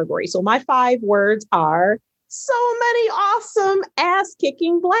another category. So my 5 words are so many awesome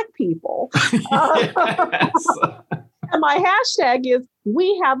ass-kicking Black people. And my hashtag is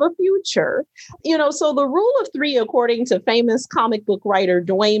we have a future. So the rule of 3, according to famous comic book writer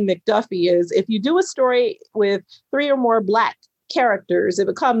Dwayne McDuffie, is if you do a story with 3 or more Black characters, it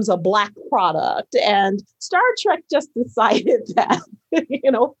becomes a Black product. And Star Trek just decided that,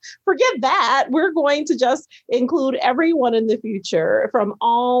 forget that. We're going to just include everyone in the future from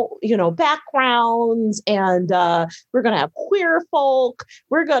all, backgrounds. And we're going to have queer folk.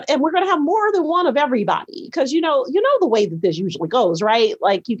 We're going to have more than one of everybody. Because, you know the way that this usually goes, right?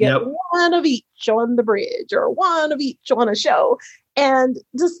 Like you get one of each on the bridge or one of each on a show. And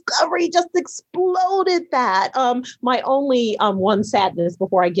Discovery just exploded that. My only one sadness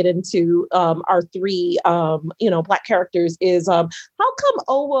before I get into our 3, Black characters is how come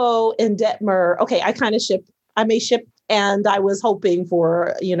Owo and Detmer? Okay, I may ship, and I was hoping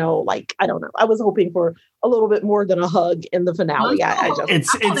for, I don't know. I was hoping for a little bit more than a hug in the finale.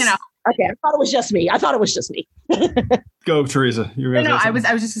 Okay, I thought it was just me. Go, Teresa. I was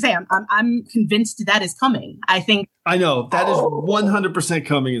just gonna say I'm convinced that is coming. I know that is 100%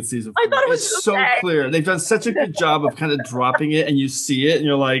 coming in season 4. I thought it was so clear. They've done such a good job of kind of dropping it, and you see it, and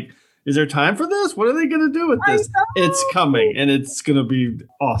you're like, is there time for this? What are they going to do with this? It's coming, and it's going to be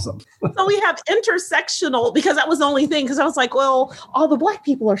awesome. So we have intersectional, because that was the only thing, because I was like, well, all the Black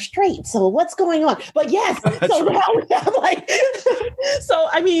people are straight, so what's going on? But yes, so now we have so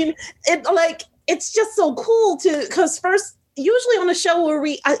I mean, it's just so cool because first, usually on a show where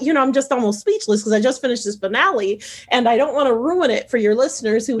I'm just almost speechless because I just finished this finale and I don't want to ruin it for your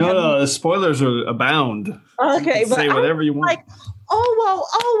listeners who No, the spoilers are abound. Okay, but say whatever you want. Like,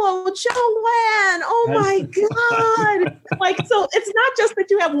 Joanne, oh my God. So it's not just that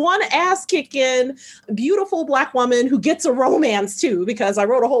you have one ass kicking beautiful Black woman who gets a romance too, because I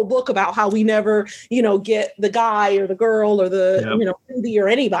wrote a whole book about how we never, get the guy or the girl or the, Ruby or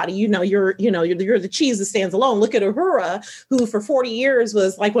anybody, you're the cheese that stands alone. Look at Uhura, who for 40 years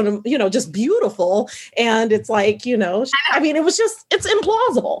was like one of, just beautiful. And it's like, it was just, it's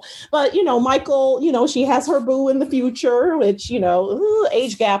implausible. But, Michael, she has her boo in the future, which,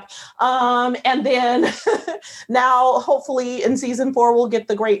 age gap. And then now, hopefully, hopefully in season 4, we'll get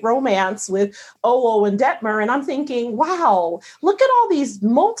the great romance with Owo and Detmer. And I'm thinking, wow, look at all these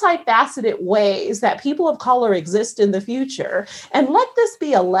multifaceted ways that people of color exist in the future. And let this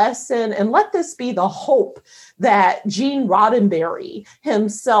be a lesson, and let this be the hope that Gene Roddenberry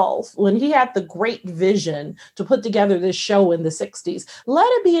himself, when he had the great vision to put together this show in the 60s, let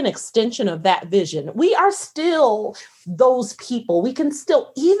it be an extension of that vision. We are still those people. We can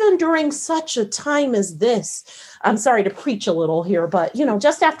still, even during such a time as this, I'm sorry to preach a little here, but,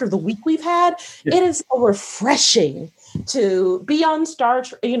 just after the week we've had, It is so refreshing to be on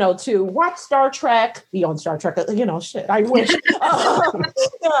to watch Star Trek, be on Star Trek, shit, I wish,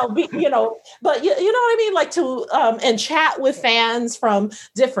 but you know what I mean? Like to, and chat with fans from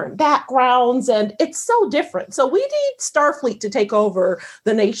different backgrounds. And it's so different. So we need Starfleet to take over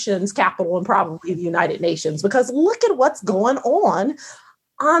the nation's capital and probably the United Nations, because look at what's going on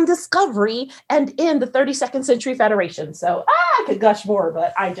Discovery and in the 32nd Century Federation. So I could gush more,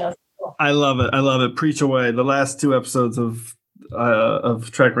 but I love it. I love it. Preach away. The last 2 episodes of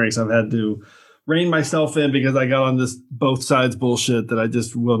Trek Ranks, I've had to rein myself in because I got on this both sides bullshit that I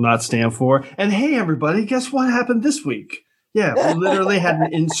just will not stand for. And hey, everybody, guess what happened this week? Yeah, we literally had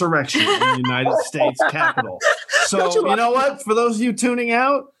an insurrection in the United States Capitol. So you know what? For those of you tuning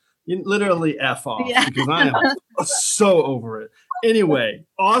out, you literally F off because I am so over it. Anyway,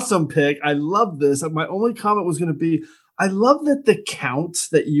 awesome pick. I love this. My only comment was going to be, I love that the count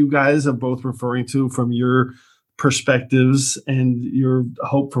that you guys are both referring to from your perspectives and your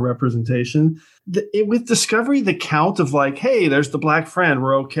hope for representation. With Discovery, the count of like, hey, there's the black friend,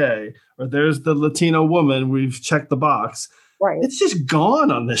 we're okay. Or there's the Latino woman, we've checked the box. Right. It's just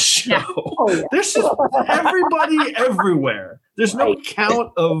gone on this show. Yeah. Oh, yeah. There's just everybody everywhere. There's no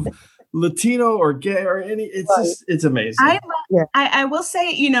count of Latino or gay or any. It's just, it's amazing. I will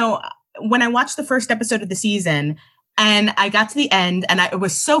say, when I watched the first episode of the season and I got to the end and I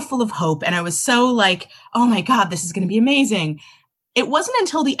was so full of hope and I was so like, oh my God, this is going to be amazing. It wasn't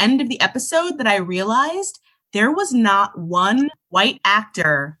until the end of the episode that I realized there was not one white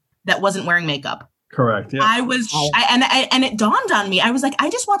actor that wasn't wearing makeup. Correct. Yeah. And it dawned on me. I was like, I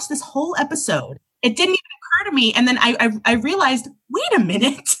just watched this whole episode. It didn't even occur to me. And then I realized, wait a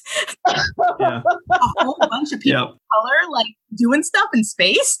minute. A whole bunch of people of color like doing stuff in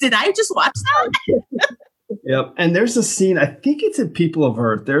space. Did I just watch that? Yep. And there's a scene, I think it's in People of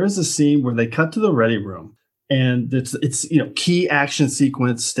Earth. There is a scene where they cut to the ready room and it's key action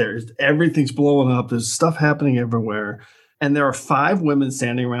sequence. Everything's blowing up. There's stuff happening everywhere. And there are 5 women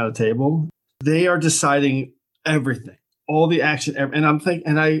standing around a table. They are deciding everything, all the action. And I'm thinking,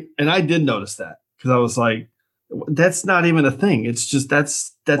 and I did notice that because I was like, that's not even a thing. It's just,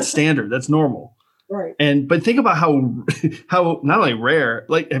 that's standard. That's normal. Right. But think about how not only rare,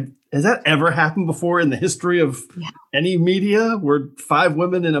 like, has that ever happened before in the history of any media where 5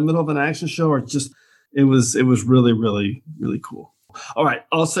 women in the middle of an action show are just, it was really, really, really cool. All right.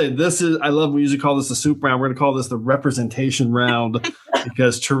 I'll say we usually call this a soup round. We're going to call this the representation round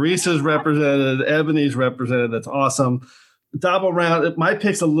because Teresa's represented, Ebony's represented. That's awesome. Double round. My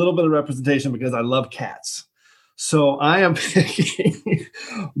pick's a little bit of representation because I love cats. So I am picking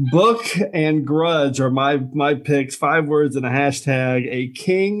Book and Grudge are my picks. 5 words and a hashtag. A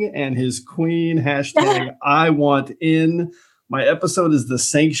king and his queen. Hashtag I want in. My episode is The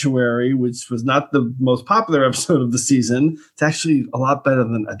Sanctuary, which was not the most popular episode of the season. It's actually a lot better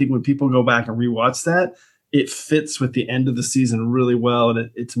than, I think when people go back and rewatch that, it fits with the end of the season really well, and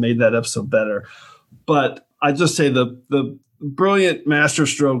it's made that episode better. But I just say the brilliant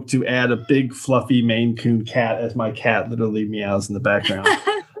masterstroke to add a big fluffy Maine Coon cat as my cat literally meows in the background.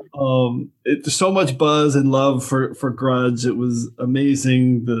 It's so much buzz and love for Grudge. It was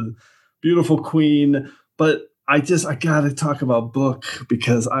amazing. The beautiful queen, but I got to talk about Book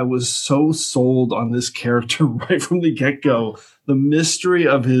because I was so sold on this character right from the get-go. The mystery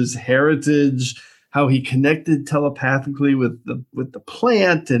of his heritage, how he connected telepathically with the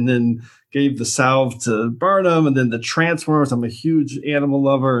plant and then gave the salve to Burnham and then the transformers. I'm a huge animal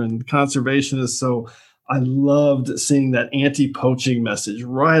lover and conservationist, so I loved seeing that anti-poaching message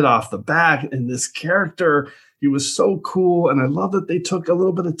right off the bat. And this character, he was so cool, and I love that they took a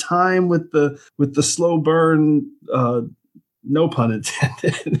little bit of time with the slow burn, no pun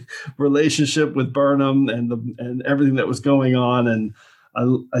intended, relationship with Burnham and everything that was going on. And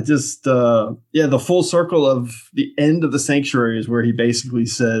I just the full circle of the end of The Sanctuary is where he basically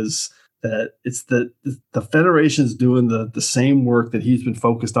says that it's the Federation's doing the same work that he's been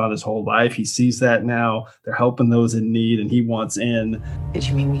focused on his whole life. He sees that now. They're helping those in need, and he wants in. Did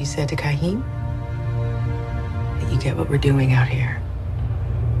you mean what you said to Kahim? You get what we're doing out here.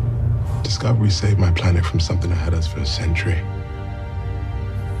 Discovery saved my planet from something that had us for a century.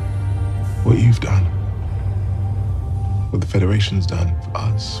 What you've done, what the Federation's done for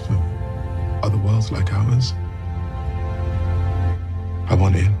us, for other worlds like ours, I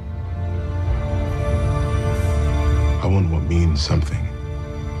want in. I want what means something.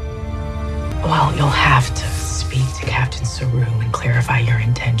 Well, you'll have to speak to Captain Saru and clarify your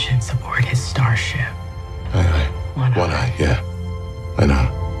intentions aboard his starship. Aye. One eye, yeah. I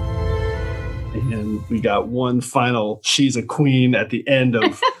know. And we got one final She's a Queen at the end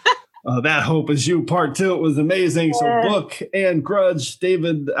of That Hope Is You Part 2. It was amazing. So Book and Grudge,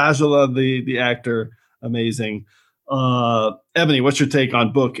 David Ajala, the actor, amazing. Ebony, what's your take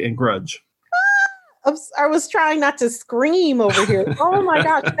on Book and Grudge? I was trying not to scream over here. Oh my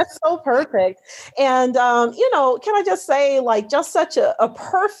gosh, that's so perfect. And, can I just say, like, just such a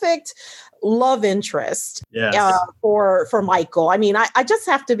perfect love interest for Michael. I mean, I just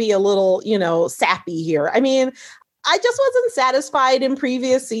have to be a little, sappy here. I mean, I just wasn't satisfied in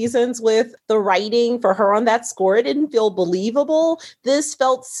previous seasons with the writing for her on that score. It didn't feel believable. This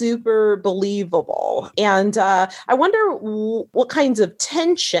felt super believable. And I wonder what kinds of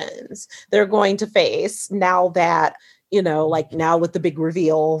tensions they're going to face now that, now with the big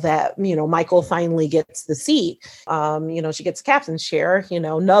reveal that, Michael finally gets the seat. She gets a captain's chair,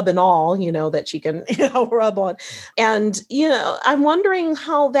 nub and all, that she can, rub on. And, I'm wondering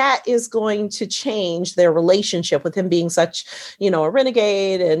how that is going to change their relationship with him being such, a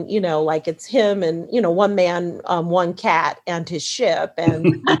renegade and, it's him and, one man, one cat and his ship. And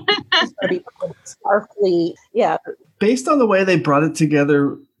he's going to be Starfleet. Yeah. Based on the way they brought it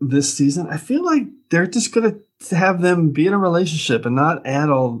together this season, I feel like they're just going to have them be in a relationship and not add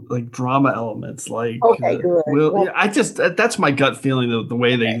all like drama elements. Like, good. That's my gut feeling. The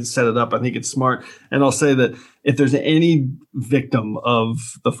way they set it up, I think it's smart. And I'll say that if there's any victim of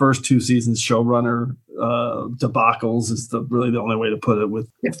the first two seasons showrunner debacles, is really the only way to put it. With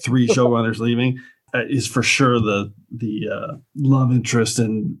three showrunners leaving, is for sure the love interest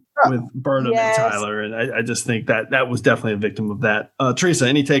with Burnham and Tyler, and I just think that was definitely a victim of that. Teresa,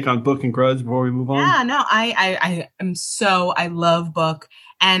 any take on Book and Grudge before we move on? Yeah, no, I love Book,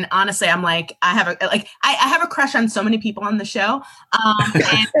 and honestly, I'm like I have a crush on so many people on the show,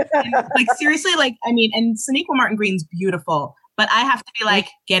 and like seriously, like I mean, and Sonequa Martin Green's beautiful, but I have to be like,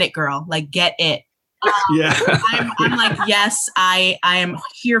 get it, girl, like get it. I'm like, yes, I am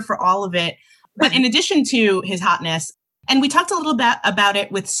here for all of it. But in addition to his hotness, and we talked a little bit about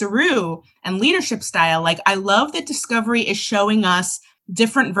it with Saru and leadership style, like I love that Discovery is showing us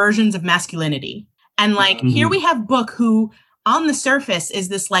different versions of masculinity. And like here we have Book, who on the surface is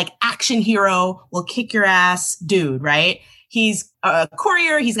this like action hero, will kick your ass dude, right? He's a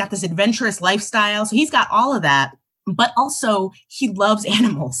courier, he's got this adventurous lifestyle. So he's got all of that, but also he loves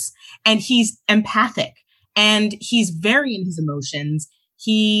animals and he's empathic and he's very in his emotions.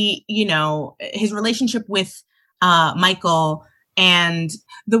 He, his relationship with Michael and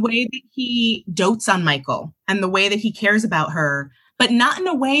the way that he dotes on Michael and the way that he cares about her, but not in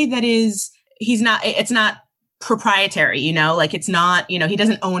a way that it's not proprietary, like it's not, he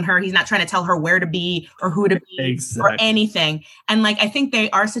doesn't own her. He's not trying to tell her where to be or who to be or anything. And like, I think they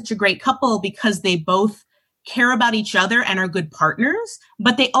are such a great couple because they both care about each other and are good partners,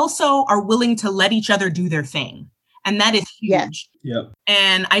 but they also are willing to let each other do their thing. And that is huge. Yeah.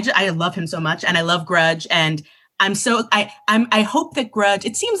 And I love him so much. And I love Grudge. And I hope that Grudge,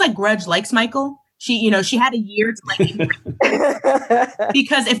 it seems like Grudge likes Michael. She had a year to like him.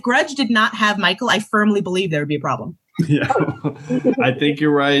 Because if Grudge did not have Michael, I firmly believe there would be a problem. Yeah. I think you're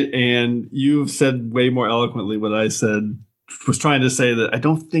right. And you've said way more eloquently what I was trying to say, that I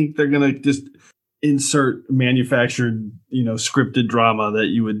don't think they're going to just insert manufactured, scripted drama that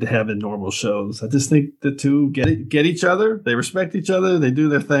you would have in normal shows. I just think the two get each other. They respect each other. They do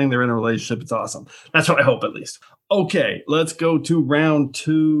their thing. They're in a relationship. It's awesome. That's what I hope, at least. Okay, let's go to round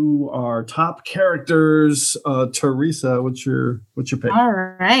two. Our top characters. Teresa, what's your pick? All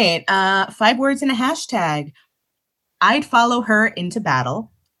right. 5 words and a hashtag. I'd follow her into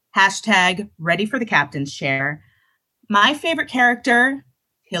battle. Hashtag ready for the captain's chair. My favorite character,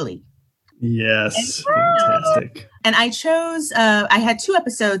 Hilly. Yes, fantastic. And I chose, I had 2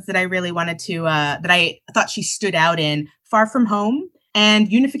 episodes that I really wanted to, that I thought she stood out in, Far From Home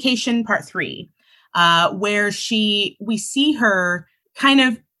and Unification Part 3, where we see her kind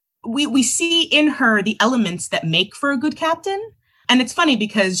of, we see in her the elements that make for a good captain. And it's funny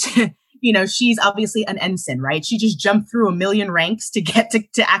because, she's obviously an ensign, right? She just jumped through a million ranks to get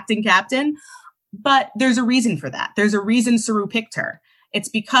to acting captain. But there's a reason for that. There's a reason Saru picked her. It's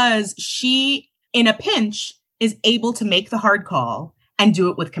because she, in a pinch, is able to make the hard call and do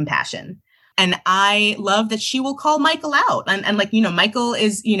it with compassion. And I love that she will call Michael out. And like, Michael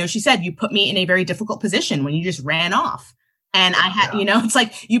is, she said, you put me in a very difficult position when you just ran off. And I had, it's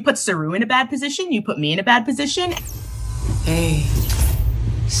like you put Saru in a bad position. You put me in a bad position. Hey,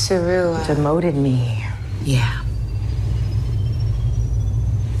 Saru demoted me. Yeah.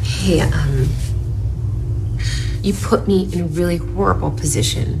 Hey, you put me in a really horrible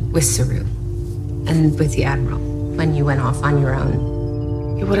position with Saru and with the Admiral when you went off on your own.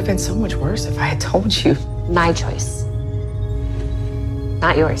 It would have been so much worse if I had told you. My choice,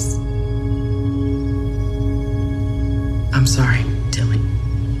 not yours. I'm sorry, Tilly.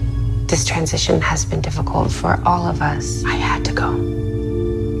 This transition has been difficult for all of us. I had to go.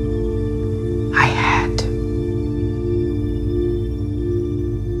 I had to.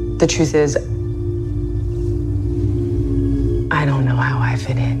 The truth is, I don't know how I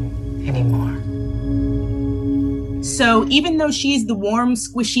fit in anymore. So even though she's the warm,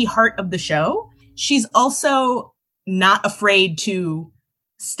 squishy heart of the show, she's also not afraid to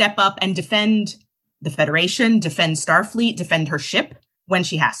step up and defend the Federation, defend Starfleet, defend her ship when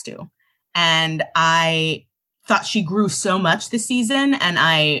she has to. And I thought she grew so much this season, and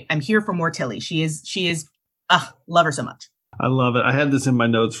I am here for more Tilly. She is, love her so much. I love it. I had this in my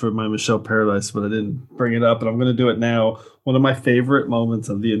notes for my Michelle Paradise, but I didn't bring it up, and I'm going to do it now. One of my favorite moments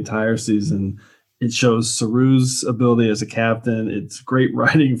of the entire season. It shows Saru's ability as a captain. It's great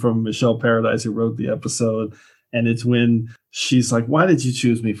writing from Michelle Paradise, who wrote the episode. And it's when she's like, why did you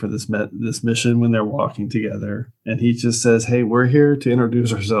choose me for this mission when they're walking together? And he just says, hey, we're here to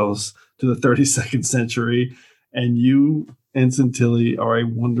introduce ourselves to the 32nd century. And you, Ensign Tilly, are a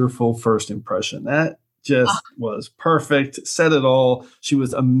wonderful first impression. That just was perfect. Said it all. She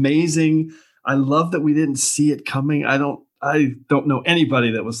was amazing. I love that we didn't see it coming. I don't know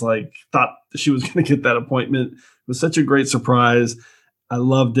anybody that was like, thought she was going to get that appointment. It was such a great surprise. I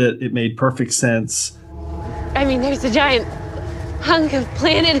loved it. It made perfect sense. I mean, there's a giant hunk of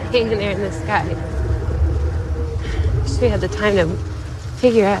planet hanging there in the sky. Wish we had the time to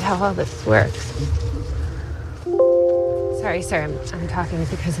figure out how all this works. Sorry, sir, I'm talking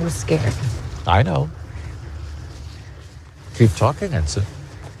because I'm scared. I know. Keep talking, Ensign.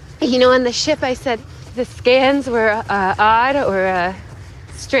 On the ship I said the scans were odd or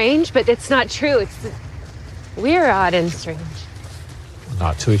strange, but it's not true. We're odd and strange.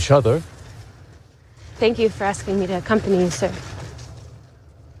 Not to each other. Thank you for asking me to accompany you, sir.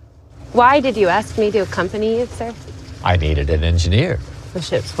 Why did you ask me to accompany you, sir? I needed an engineer. The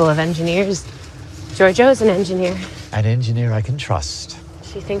ship's full of engineers. Giorgio's an engineer. An engineer I can trust.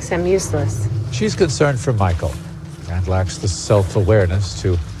 She thinks I'm useless. She's concerned for Michael and lacks the self-awareness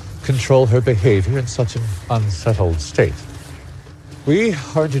to control her behavior in such an unsettled state. We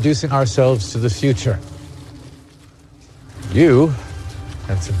are introducing ourselves to the future. You,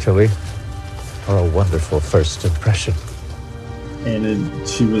 Ensign Tilly, are a wonderful first impression. And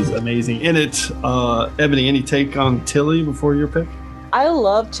she was amazing in it. Ebony, any take on Tilly before your pick? I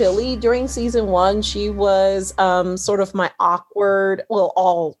love Tilly. During season 1, she was sort of my awkward,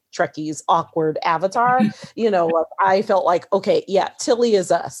 all Trekkies' awkward avatar. I felt like, okay, yeah, Tilly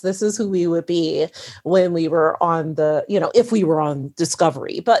is us. This is who we would be when we were on if we were on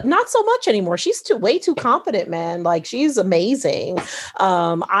Discovery, but not so much anymore. She's way too competent, man. Like, she's amazing.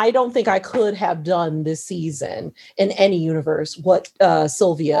 I don't think I could have done this season in any universe what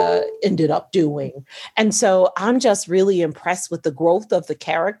Sylvia ended up doing. And so I'm just really impressed with the growth of the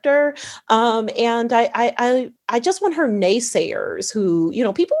character. And I just want her naysayers who,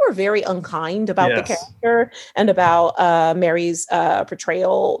 people were very unkind about the character and about Mary's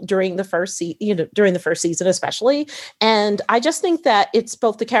portrayal during the first season, especially. And I just think that it's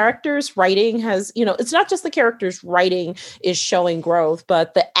both the character's writing has, it's not just the character's writing is showing growth,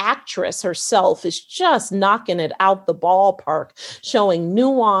 but the actress herself is just knocking it out the ballpark, showing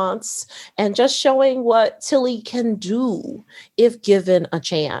nuance and just showing what Tilly can do if given a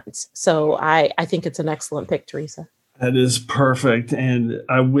chance. So I think it's an excellent pick, Teresa. That is perfect. And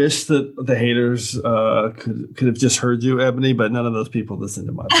I wish that the haters could have just heard you, Ebony, but none of those people listen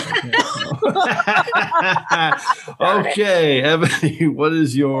to my podcast. Okay, Ebony, what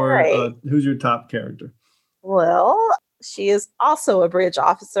is your, who's your top character? Well, she is also a bridge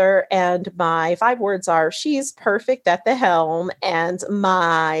officer, and my 5 words are, she's perfect at the helm, and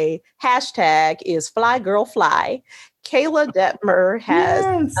my hashtag is Fly Girl Fly. Kayla Detmer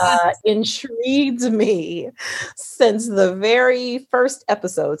has intrigued me since the very first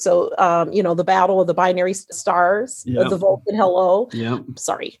episode. So, the Battle of the Binary Stars, the Vulcan Hello. Yep.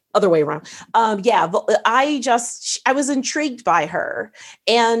 Sorry, Other way around. I was intrigued by her.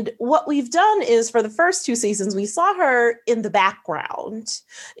 And what we've done is for the first 2 seasons, we saw her in the background,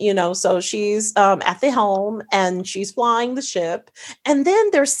 so she's at the helm and she's flying the ship. And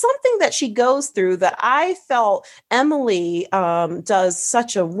then there's something that she goes through that I felt Emily does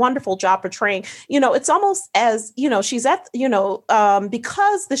such a wonderful job portraying. It's almost as, she's at,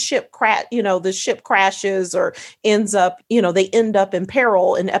 because the ship crashes or ends up, they end up in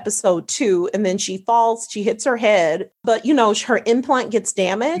peril in episode 2, and then she falls, she hits her head, but her implant gets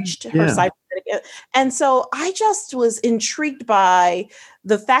damaged, her cybernetic, and so I just was intrigued by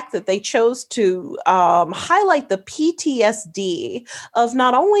the fact that they chose to highlight the PTSD of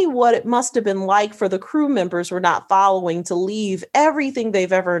not only what it must have been like for the crew members we're not following to leave everything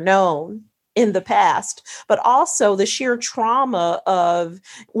they've ever known in the past, but also the sheer trauma of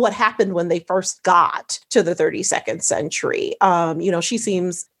what happened when they first got to the 32nd century. She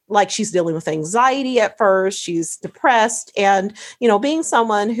seems like she's dealing with anxiety at first. She's depressed. And, being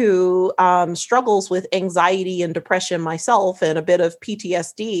someone who struggles with anxiety and depression myself and a bit of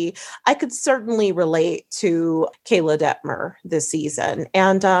PTSD, I could certainly relate to Kayla Detmer this season.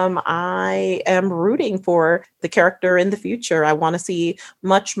 And I am rooting for the character in the future. I want to see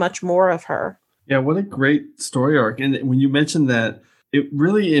much, much more of her. Yeah, what a great story arc. And when you mentioned that, it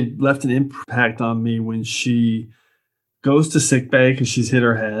left an impact on me when she goes to sickbay because she's hit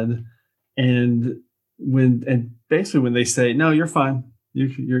her head, and basically when they say, "No, you're fine,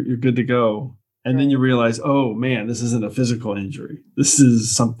 you're good to go," and then you realize, oh man, this isn't a physical injury. This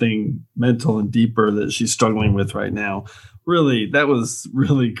is something mental and deeper that she's struggling with right now. Really, that was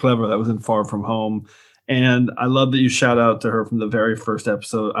really clever. That was in Far From Home, and I love that you shout out to her from the very first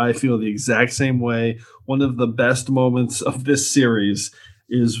episode. I feel the exact same way. One of the best moments of this series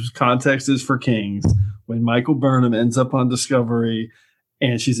is Context is for Kings, when Michael Burnham ends up on Discovery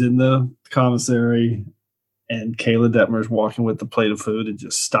and she's in the commissary and Kayla Detmer is walking with the plate of food and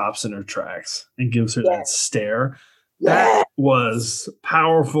just stops in her tracks and gives her that stare. That was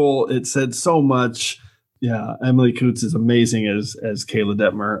powerful. It said so much. Yeah, Emily Coutts is amazing as Kayla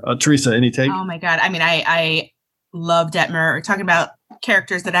Detmer. Teresa, any take? Oh my God. I mean, I love Detmer. We're talking about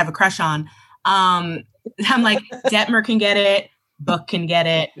characters that I have a crush on. I'm like, Detmer can get it. Book can get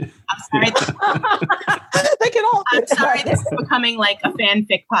it. I'm sorry. They can all. I'm sorry. This is becoming like a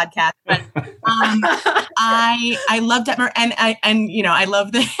fanfic podcast, but I love Detmer, and I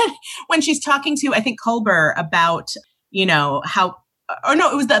love that when she's talking to, I think, Culber about how, or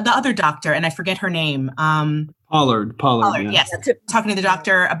no, it was the other doctor, and I forget her name. Pollard. Yeah. Yes, talking to the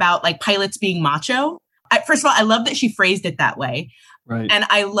doctor about like pilots being macho. First of all, I love that she phrased it that way. Right. And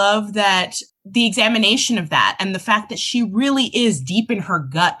I love that the examination of that and the fact that she really is deep in her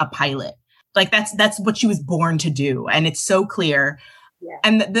gut a pilot. Like that's what she was born to do. And it's so clear. Yeah.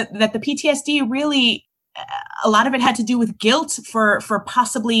 And that the PTSD really, a lot of it had to do with guilt for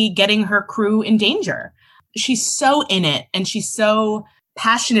possibly getting her crew in danger. She's so in it and she's so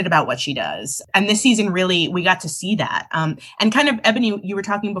passionate about what she does. And this season, really, we got to see that. And kind of, Ebony, you were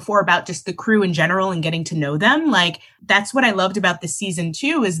talking before about just the crew in general and getting to know them. Like, that's what I loved about this season,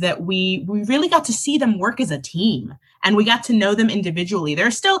 too, is that we really got to see them work as a team. And we got to know them individually.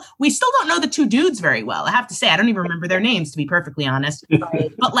 We still don't know the two dudes very well. I have to say, I don't even remember their names, to be perfectly honest.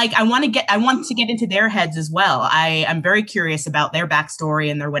 Right. But like, I want to get into their heads as well. I'm very curious about their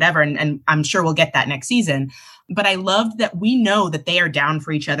backstory and their whatever. And I'm sure we'll get that next season. But I loved that we know that they are down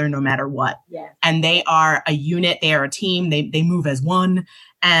for each other no matter what. Yeah. And they are a unit. They are a team. They move as one.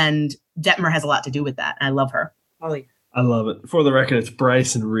 And Detmer has a lot to do with that. I love her. Oh, yeah. I love it. For the record, it's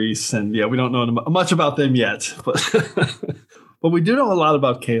Bryce and Reese. And yeah, we don't know much about them yet. But but we do know a lot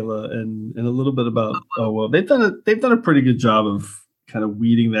about Kayla and a little bit about, they've done a pretty good job of kind of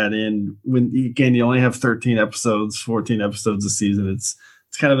weeding that in. When, again, you only have 13 episodes, 14 episodes a season. It's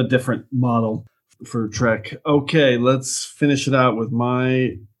kind of a different model for Trek. Okay, let's finish it out with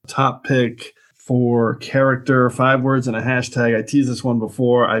my top pick for character, 5 words and a hashtag. I teased this one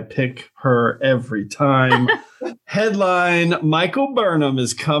before. I pick her every time. Headline, Michael Burnham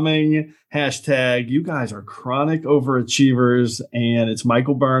is coming. Hashtag, you guys are chronic overachievers. And it's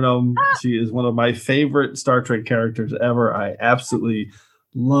Michael Burnham. She is one of my favorite Star Trek characters ever. I absolutely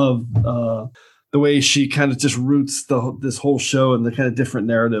love the way she kind of just roots this whole show and the kind of different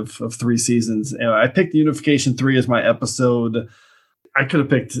narrative of 3 seasons. And I picked Unification 3 as my episode. I could have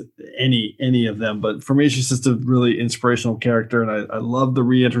picked any of them, but for me, she's just a really inspirational character. And I love the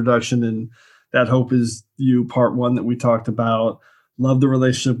reintroduction in That Hope Is You Part 1 that we talked about. Love the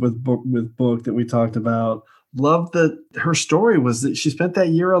relationship with Book that we talked about. Love that her story was that she spent that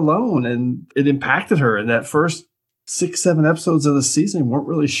year alone and it impacted her. And that first 6-7 episodes of the season, weren't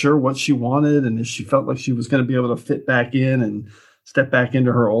really sure what she wanted and if she felt like she was going to be able to fit back in and step back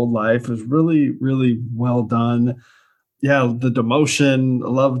into her old life. It was really, really well done. Yeah, the demotion,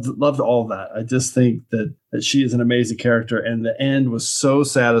 loved all that. I just think that she is an amazing character, and the end was so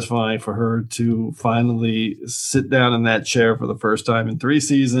satisfying for her to finally sit down in that chair for the first time in 3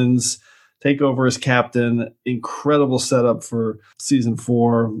 seasons, take over as captain. Incredible setup for season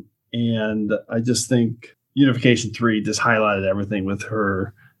 4, and I just think Unification 3 just highlighted everything with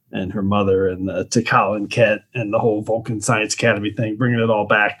her and her mother and Tikal and Ket and the whole Vulcan Science Academy thing, bringing it all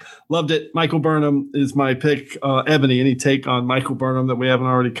back. Loved it. Michael Burnham is my pick. Ebony, any take on Michael Burnham that we haven't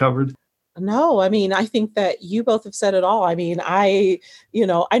already covered? No, I mean, I think that you both have said it all. I mean, I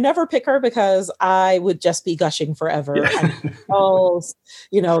never pick her because I would just be gushing forever. Yeah.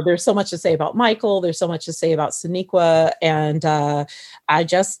 There's so much to say about Michael. There's so much to say about Sonequa. And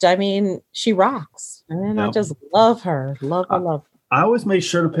she rocks. And I just love her. Love her. I always make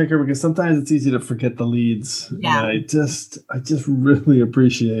sure to pick her because sometimes it's easy to forget the leads. Yeah. I just really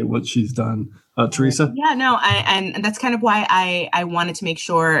appreciate what she's done. Teresa? Yeah, no, and that's kind of why I wanted to make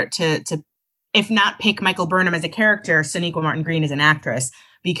sure to if not pick Michael Burnham as a character, Sonequa Martin Green as an actress,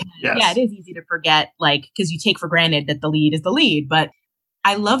 because it is easy to forget, because you take for granted that the lead is the lead. But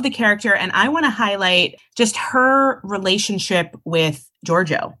I love the character, and I want to highlight just her relationship with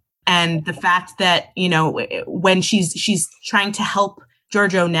Georgiou. And the fact that, when she's trying to help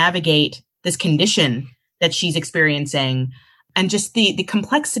Georgiou navigate this condition that she's experiencing, and just the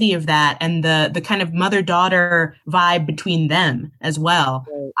complexity of that, and the kind of mother-daughter vibe between them as well.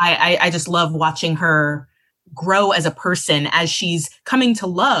 Right. I just love watching her grow as a person as she's coming to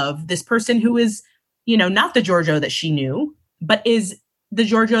love this person who is, not the Georgiou that she knew, but is the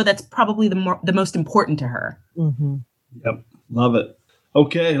Georgiou that's probably the most important to her. Mm-hmm. Yep. Love it.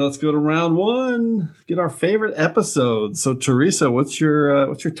 Okay, let's go to round 1. Get our favorite episode. So, Teresa, what's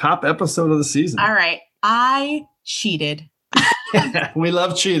your top episode of the season? All right, I cheated. We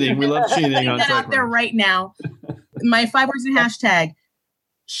love cheating. We love cheating on that out there right now. My 5 words in hashtag.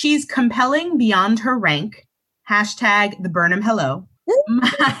 She's compelling beyond her rank. Hashtag the Burnham hello.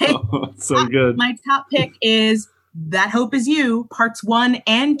 So good. My top pick is That Hope Is You, parts 1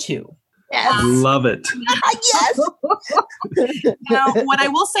 and 2. Yes. Love it. Yes. Now, what I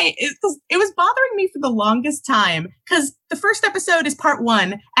will say is it was bothering me for the longest time because the first episode is part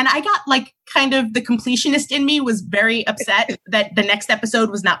 1, and I got kind of the completionist in me was very upset that the next episode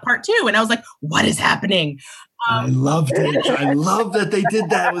was not part 2, and I was like, "What is happening?" I loved it. I love that they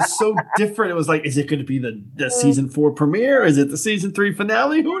did that. It was so different. It was like, is it going to be the season 4 premiere? Is it the season 3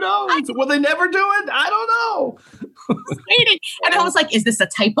 finale? Who knows? Will they never do it? I don't know. Waiting. And I was like, is this a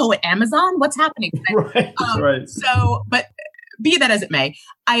typo at Amazon? What's happening? Right. So, but be that as it may,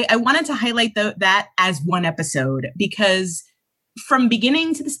 I wanted to highlight that as one episode because from the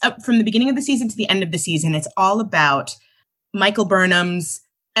beginning of the season to the end of the season, it's all about Michael Burnham's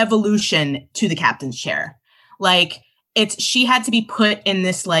evolution to the captain's chair. She had to be put in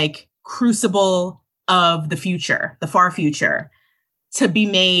this crucible of the future, the far future, to be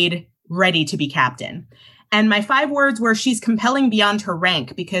made ready to be captain. And my 5 words were she's compelling beyond her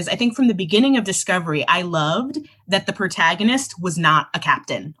rank, because I think from the beginning of Discovery, I loved that the protagonist was not a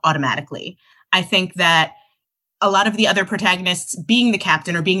captain automatically. I think that a lot of the other protagonists being the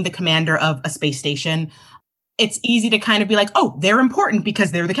captain or being the commander of a space station, it's easy to kind of be like, oh, they're important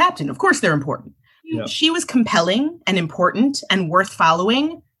because they're the captain. Of course they're important. Yep. She was compelling and important and worth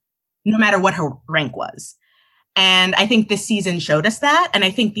following no matter what her rank was. And I think this season showed us that. And I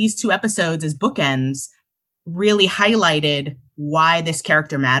think these 2 episodes as bookends really highlighted why this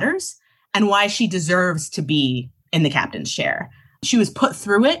character matters and why she deserves to be in the captain's chair. She was put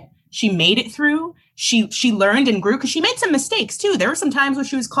through it. She made it through. She learned and grew because she made some mistakes too. There were some times where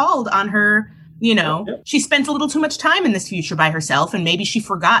she was called on her, she spent a little too much time in this future by herself, and maybe she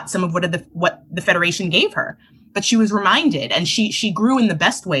forgot some of what the Federation gave her. But she was reminded, and she grew in the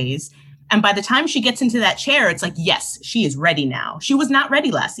best ways. And by the time she gets into that chair, it's like, yes, she is ready now. She was not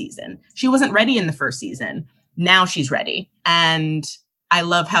ready last season. She wasn't ready in the first season. Now she's ready. And I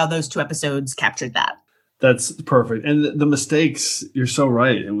love how those 2 episodes captured that. That's perfect. And the mistakes, you're so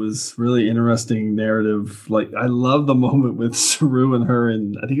right. It was really interesting narrative. I love the moment with Saru and her,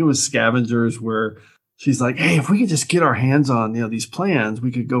 and I think it was Scavengers, where she's like, hey, if we could just get our hands on, these plans,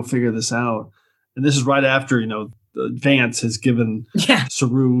 we could go figure this out. And this is right after, Vance has given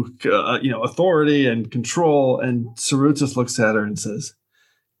Saru, authority and control. And Saru just looks at her and says,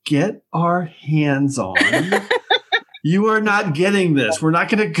 get our hands on. You are not getting this. We're not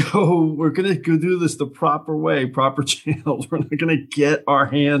going to go. We're going to go do this the proper way, proper channels. We're not going to get our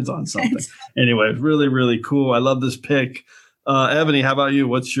hands on something. Anyway, really, really cool. I love this pick. Ebony, how about you?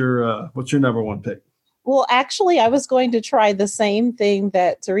 What's your number one pick? Well, actually, I was going to try the same thing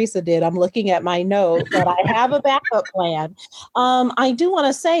that Teresa did. I'm looking at my note, but I have a backup plan. I do want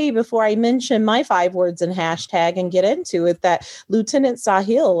to say before I mention my 5 words and hashtag and get into it that Lieutenant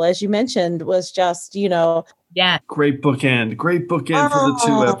Sahil, as you mentioned, was just, yeah, great bookend for the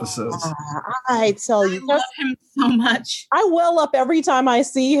 2 episodes. I tell you, I love him so much. I well up every time I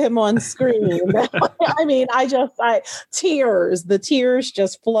see him on screen. I mean, tears. The tears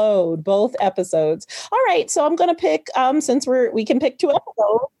just flowed both episodes. All right, so I'm going to pick. Since we can pick 2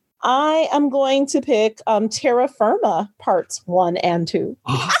 episodes, I am going to pick Terra Firma parts 1 and 2.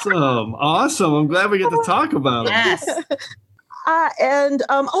 Awesome! I'm glad we get to talk about it. Yes.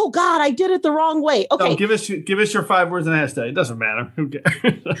 Oh God, I did it the wrong way. Okay. No, give us your 5 words and hashtag. It doesn't matter. Who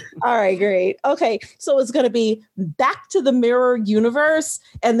cares? All right, great. Okay. So it's going to be back to the mirror universe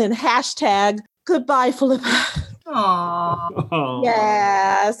and then hashtag goodbye, Philippa. Aww.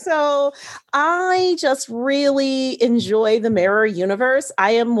 Yeah. So I just really enjoy the mirror universe.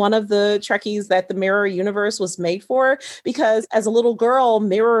 I am one of the Trekkies that the mirror universe was made for because as a little girl,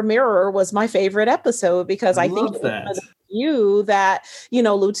 Mirror Mirror was my favorite episode because I think it was that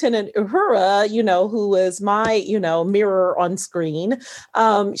Lieutenant Uhura, who was my, mirror on screen,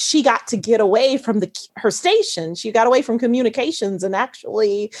 she got to get away from her station. She got away from communications and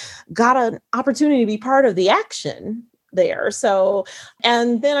actually got an opportunity to be part of the action there. So,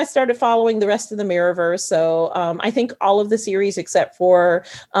 and then I started following the rest of the Mirrorverse. So I think all of the series except for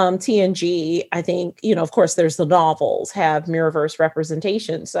TNG, I think, of course, there's the novels have Mirrorverse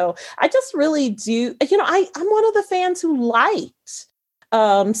representation. So I just really do, I'm one of the fans who liked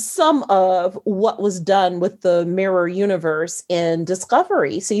some of what was done with the Mirror Universe in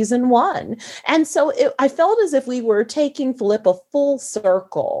Discovery season 1. And so I felt as if we were taking Philippa full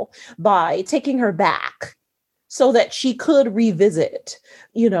circle by taking her back so that she could revisit,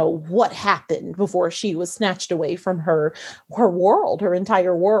 what happened before she was snatched away from her world, her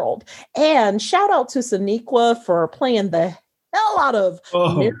entire world. And shout out to Sonequa for playing the hell out of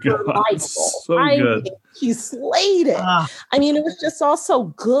Mirror Michael. So good. He slayed it. I mean, it was just all so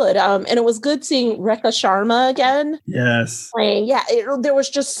good. And it was good seeing Rekha Sharma again. Yes. And there was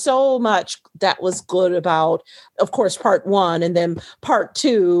just so much that was good about, of course, part 1 and then part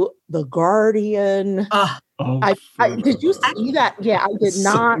 2, The Guardian. Did you see that? Yeah, I did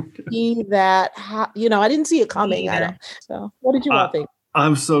not see that. I didn't see it coming. So what did you all think?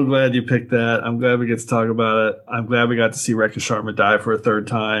 I'm so glad you picked that. I'm glad we get to talk about it. I'm glad we got to see Rekha Sharma die for a 3rd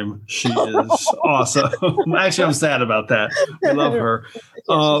time. She is awesome. Actually, I'm sad about that. I love her.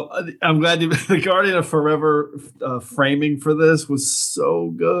 I'm glad the Guardian of Forever framing for this was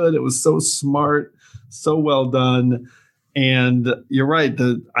so good. It was so smart, so well done. And you're right.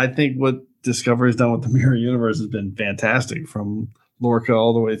 I think what Discovery's done with the Mirror Universe has been fantastic from Lorca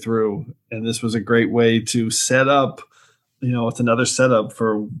all the way through. And this was a great way to set up, it's another setup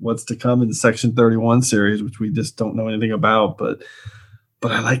for what's to come in the Section 31 series, which we just don't know anything about. But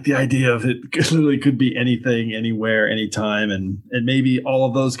I like the idea of it literally could be anything, anywhere, anytime, and maybe all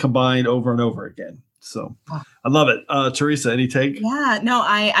of those combined over and over again. So I love it. Teresa, any take? Yeah, no,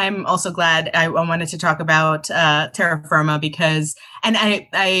 I'm also glad I wanted to talk about Terra Firma because, and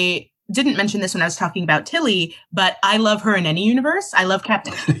I didn't mention this when I was talking about Tilly, but I love her in any universe. I love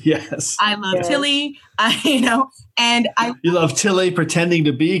Captain. Yes. I love Tilly. You love Tilly pretending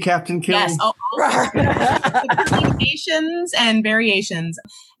to be Captain Killy? Yes. Combinations and variations.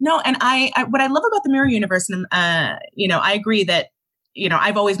 No, and I what I love about the Mirror Universe, and I agree that,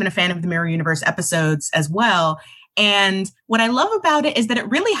 I've always been a fan of the Mirror Universe episodes as well. And what I love about it is that it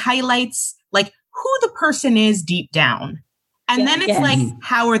really highlights like who the person is deep down. And then it's like,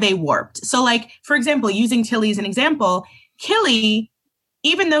 how are they warped? So like, for example, using Tilly as an example, Killy,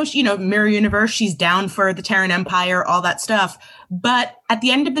 even though she, Mirror Universe, she's down for the Terran Empire, all that stuff. But at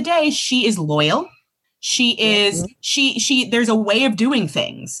the end of the day, she is loyal. She is, there's a way of doing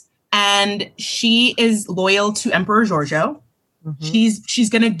things. And she is loyal to Emperor Giorgio. Mm-hmm. She's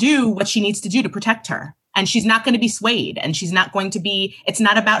going to do what she needs to do to protect her. And she's not going to be swayed. And she's not going to be, it's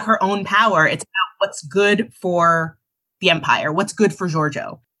not about her own power. It's about what's good for the Empire, what's good for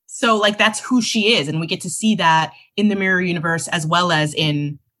Giorgio. So like, that's who she is. And we get to see that in the Mirror Universe as well as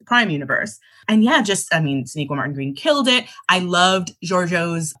in the Prime Universe. And Sonequa Martin Green killed it. I loved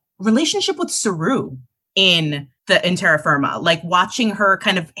Giorgio's relationship with Saru in Terra Firma, like watching her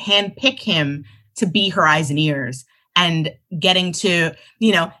kind of handpick him to be her eyes and ears and getting to,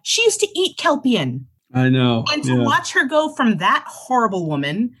 she used to eat Kelpian. I know. And to watch her go from that horrible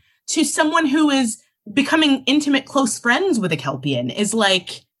woman to someone who is becoming intimate, close friends with a Kelpian is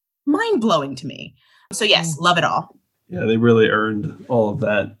like mind-blowing to me. So yes, love it all. Yeah, they really earned all of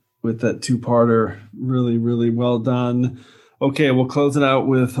that with that two-parter. Really, really well done. Okay, we'll close it out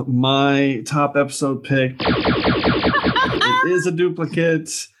with my top episode pick. It is a duplicate,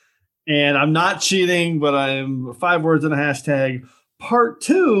 and I'm not cheating, but I'm 5 words in a hashtag. Part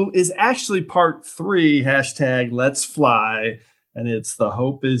 2 is actually part 3, hashtag Let's Fly, and it's The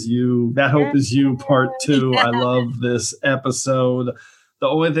Hope Is You. That Hope Is You, part 2. I love this episode. The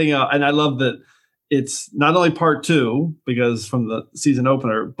only thing, and I love that it's not only part 2, because from the season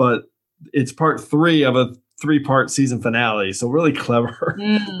opener, but it's part 3 of a 3-part season finale. So really clever,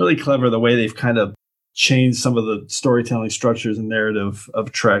 really clever the way they've kind of changed some of the storytelling structures and narrative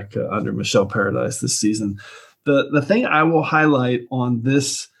of Trek under Michelle Paradise this season. The thing I will highlight on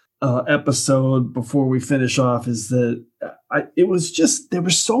this episode before we finish off is that it was just, there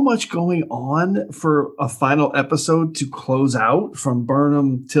was so much going on for a final episode to close out, from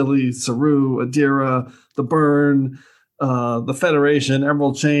Burnham, Tilly, Saru, Adira, the Burn, the Federation,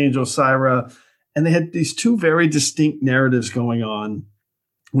 Emerald Change, Osira. And they had these 2 very distinct narratives going on,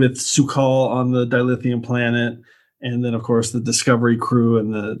 with Su'Kal on the Dilithium planet, and then, of course, the Discovery crew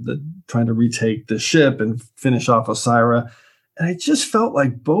and the trying to retake the ship and finish off Osira. And I just felt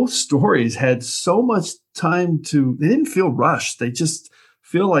like both stories had so much time they didn't feel rushed. They just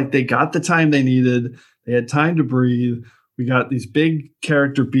feel like they got the time they needed. They had time to breathe. We got these big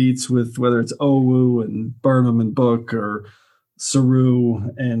character beats with whether it's Owu and Burnham and Book, or Saru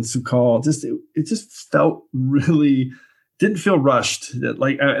and Su'Kal. It just felt really, didn't feel rushed.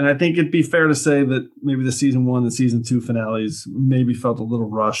 And I think it'd be fair to say that maybe the season 1 and season 2 finales maybe felt a little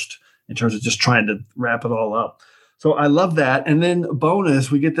rushed in terms of just trying to wrap it all up. So I love that. And then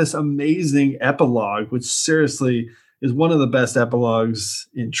bonus, we get this amazing epilogue, which seriously is one of the best epilogues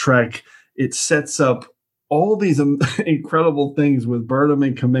in Trek. It sets up all these incredible things with Burnham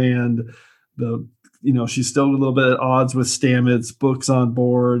in command. She's still a little bit at odds with Stamets. Book's on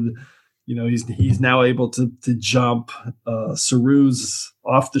board. He's now able to jump. Saru's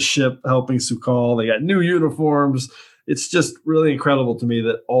off the ship helping Su'Kal. They got new uniforms. It's just really incredible to me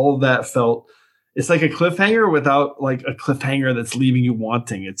that all of that felt, it's like a cliffhanger without like a cliffhanger that's leaving you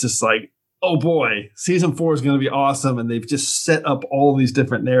wanting. It's just like, oh boy, season 4 is going to be awesome. And they've just set up all these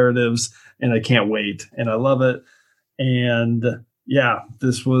different narratives, and I can't wait. And I love it. And yeah,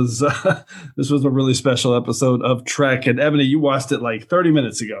 this was a really special episode of Trek. And Ebony, you watched it like 30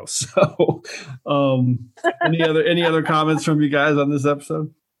 minutes ago. So any other comments from you guys on this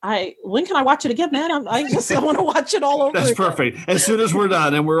episode? When can I watch it again, man? I want to watch it all over. That's again. Perfect. As soon as we're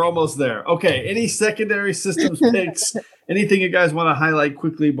done, and we're almost there. Okay. Any secondary systems picks? Anything you guys want to highlight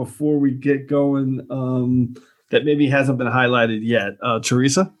quickly before we get going that maybe hasn't been highlighted yet?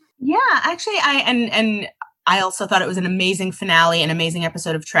 Teresa? Yeah, actually, I also thought it was an amazing finale, an amazing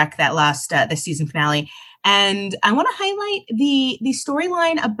episode of Trek, that last this season finale. And I want to highlight the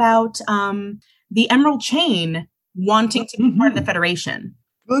storyline about the Emerald Chain wanting to be part of the Federation.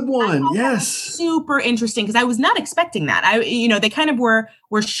 Good one. Yes. Super interesting, because I was not expecting that. They kind of were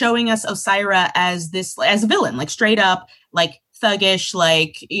showing us Osira as a villain, like straight up, like thuggish,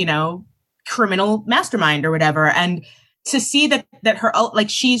 like, criminal mastermind or whatever. And to see that her, like,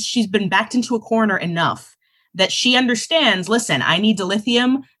 she's been backed into a corner enough that she understands, listen, I need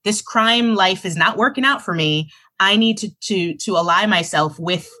dilithium. This crime life is not working out for me. I need to ally myself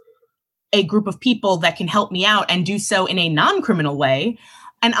with a group of people that can help me out and do so in a non-criminal way.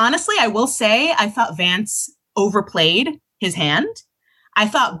 And honestly, I will say, I thought Vance overplayed his hand. I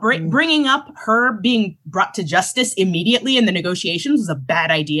thought bringing up her being brought to justice immediately in the negotiations was a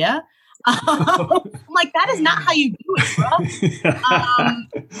bad idea. I'm like, that is not how you do it, bro.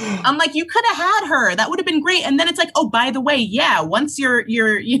 I'm like, you could have had her. That would have been great. And then it's like, oh, by the way, yeah, once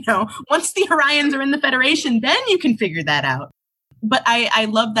once the Orions are in the Federation, then you can figure that out. But I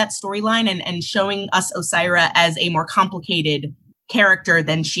love that storyline and showing us Osira as a more complicated character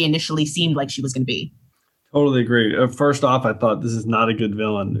than she initially seemed like she was going to be. Totally agree. First off, I thought this is not a good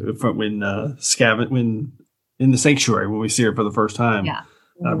villain when in the Sanctuary, when we see her for the first time. Yeah.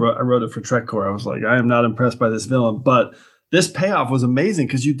 I wrote it for Trek Core. I was like, I am not impressed by this villain, but this payoff was amazing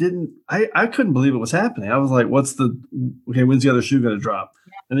because I couldn't believe it was happening. I was like, when's the other shoe going to drop?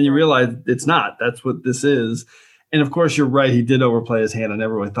 And then you realize it's not. That's what this is. And of course, you're right. He did overplay his hand. I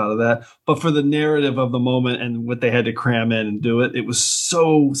never really thought of that. But for the narrative of the moment and what they had to cram in and do it was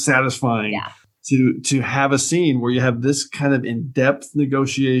so satisfying to have a scene where you have this kind of in-depth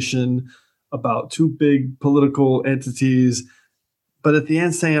negotiation about 2 big political entities. But at the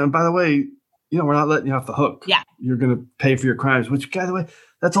end saying, and by the way, we're not letting you off the hook. Yeah. You're going to pay for your crimes, which, by the way,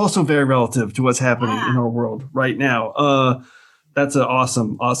 that's also very relative to what's happening in our world right now. That's an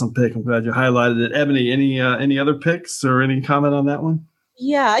awesome pick. I'm glad you highlighted it. Ebony, any other picks or any comment on that one?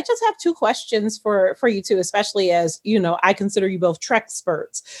 Yeah, I just have two questions for you two, especially as, I consider you both Trek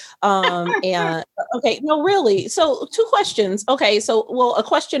experts. And okay, no, really. So 2 questions. Okay, so, a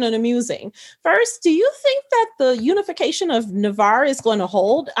question and a musing. First, do you think that the unification of Navarre is going to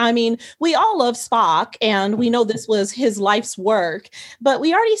hold? I mean, we all love Spock and we know this was his life's work, but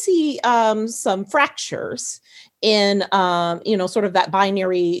we already see some fractures in, sort of that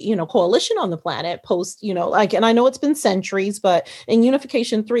binary, coalition on the planet post, and I know it's been centuries, but in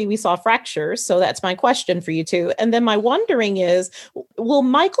Unification 3, we saw fractures. So that's my question for you two. And then my wondering is, will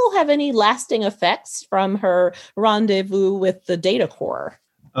Michael have any lasting effects from her rendezvous with the Data Core?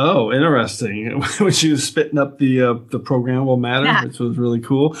 Oh, interesting. When she was spitting up the programmable matter, which was really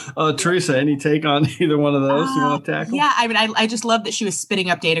cool. Teresa, any take on either one of those you want to tackle? Yeah, I mean, I just love that she was spitting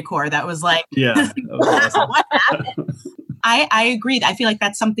up Data Core. That was like, yeah, that was awesome. What happened? I agree. I feel like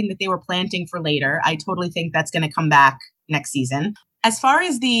that's something that they were planting for later. I totally think that's going to come back next season. As far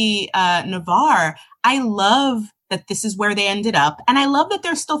as the Navarre, I love that this is where they ended up. And I love that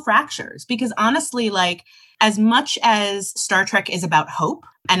there's still fractures because honestly, like, as much as Star Trek is about hope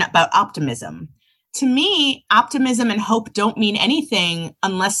and about optimism, to me, optimism and hope don't mean anything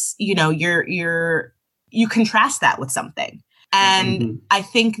unless, you contrast that with something. And I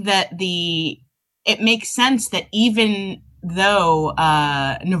think that it makes sense that even though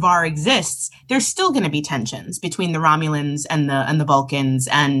Navarre exists, there's still going to be tensions between the Romulans and the Vulcans,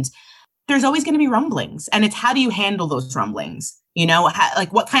 and there's always going to be rumblings. And it's how do you handle those rumblings?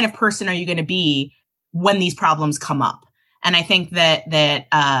 What kind of person are you going to be when these problems come up? And I think that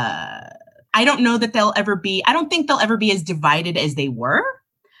I don't know that I don't think they'll ever be as divided as they were,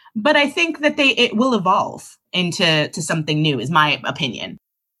 but I think that it will evolve into something new, is my opinion.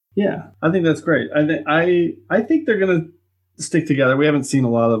 Yeah, I think that's great. I think they're going to stick together. We haven't seen a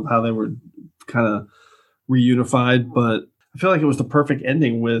lot of how they were kind of reunified, but I feel like it was the perfect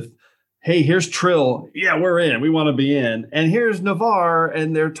ending with, hey, here's Trill. Yeah, we're in. We want to be in. And here's Navarre,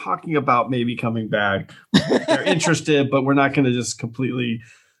 and they're talking about maybe coming back. They're interested, but we're not going to just completely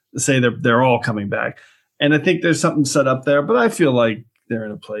say they're all coming back. And I think there's something set up there, but I feel like they're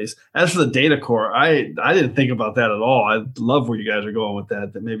in a place. As for the Data Core, I didn't think about that at all. I love where you guys are going with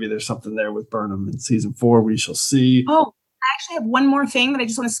that maybe there's something there with Burnham in season 4. We shall see. Oh, I actually have one more thing that I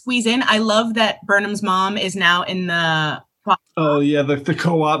just want to squeeze in. I love that Burnham's mom is now in the... Oh yeah, the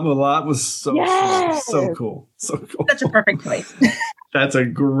co-op Mulat was so cool. So cool. Such a perfect place. That's a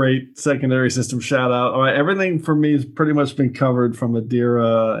great secondary system shout out. All right, everything for me has pretty much been covered from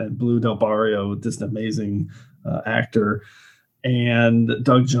Adira and Blue Del Barrio, just an amazing actor. And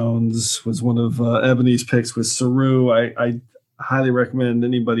Doug Jones was one of Ebony's picks with Saru. I highly recommend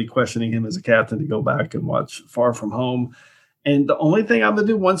anybody questioning him as a captain to go back and watch Far From Home. And the only thing I'm going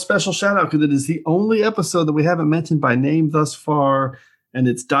to do one special shout out, because it is the only episode that we haven't mentioned by name thus far. And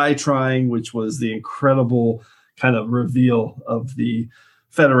it's Die Trying, which was the incredible kind of reveal of the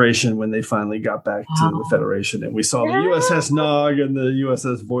Federation when they finally got back to the Federation. And we saw the USS Nog and the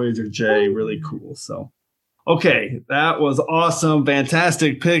USS Voyager J. Really cool. So, okay, that was awesome.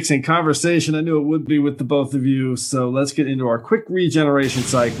 Fantastic picks and conversation. I knew it would be with the both of you. So let's get into our quick regeneration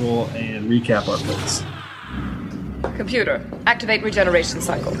cycle and recap our picks. Computer, activate regeneration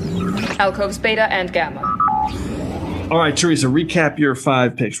cycle. Alcoves beta and gamma. All right, Teresa, recap your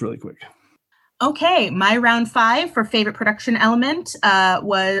 5 picks really quick. Okay, my round 5 for favorite production element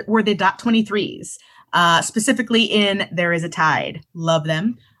were the .23s, specifically in There Is a Tide. Love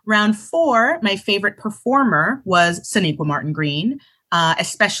them. Round 4, my favorite performer was Sonequa Martin Green,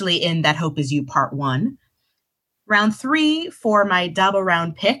 especially in That Hope Is You Part 1. Round 3 for my double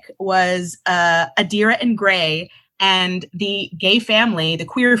round pick was Adira and Gray and the gay family, the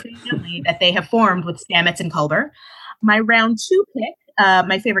queer family that they have formed with Stamets and Culber. My round 2 pick,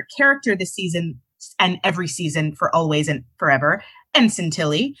 my favorite character this season and every season for always and forever, Ensign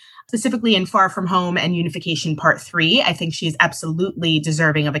Tilly, specifically in Far From Home and Unification Part 3. I think she is absolutely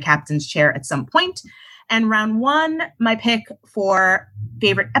deserving of a captain's chair at some point. And round 1, my pick for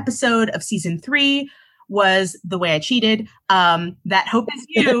favorite episode of season 3 was The Way I Cheated. That Hope Is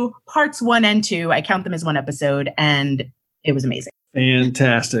You, parts 1 and 2. I count them as one episode, and it was amazing.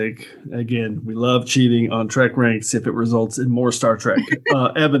 Fantastic. Again, we love cheating on Trek ranks if it results in more Star Trek.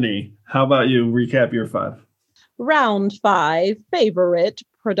 Ebony, how about you? Recap your 5. Round 5, favorite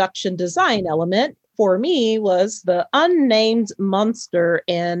production design element for me was the unnamed monster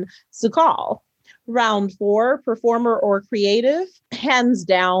in Su'Kal. Round 4, performer or creative, hands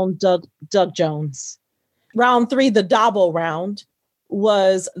down, Doug Jones. Round 3, the Dabo round,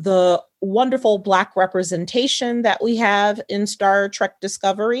 was the wonderful Black representation that we have in Star Trek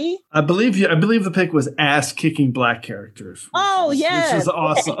Discovery. I believe the pick was ass-kicking Black characters. Oh, yes. Which is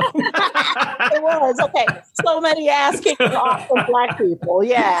awesome. It was. Okay. So many ass-kicking awesome Black people.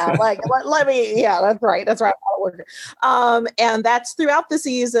 Yeah. Let me, yeah, that's right. That's right. And that's throughout the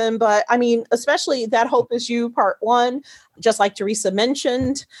season. But I mean, especially That Hope Is You Part 1, just like Teresa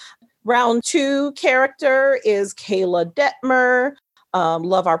mentioned. Round 2 character is Kayla Detmer.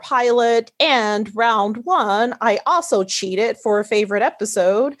 Love Our Pilot. And round 1, I also cheated for a favorite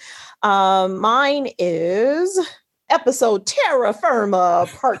episode. Mine is episode Terra Firma,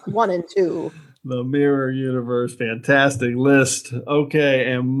 part 1 and 2. The Mirror Universe, fantastic list. Okay,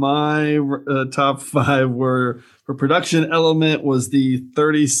 and my top 5 were, for production element, was the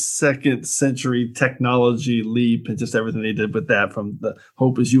 32nd century technology leap and just everything they did with that from the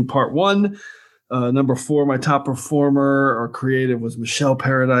Hope Is You Part 1. Number 4, my top performer or creative was Michelle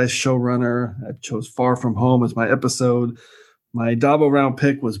Paradise, showrunner. I chose Far From Home as my episode. My Dabo round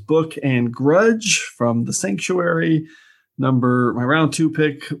pick was Book and Grudge from The Sanctuary. My round 2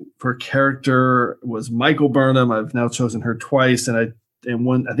 pick for character was Michael Burnham. I've now chosen her twice, and I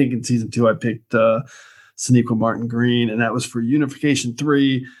think in season 2 I picked Sonequa Martin Green, and that was for Unification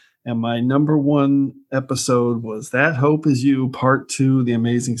 3. And my number 1 episode was That Hope Is You, Part 2, the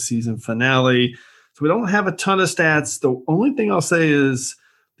amazing season finale. So we don't have a ton of stats. The only thing I'll say is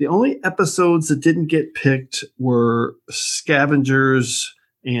the only episodes that didn't get picked were Scavengers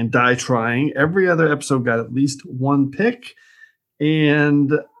and Die Trying. Every other episode got at least 1 pick.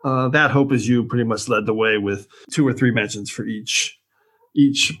 And That Hope Is You pretty much led the way with 2 or 3 mentions for each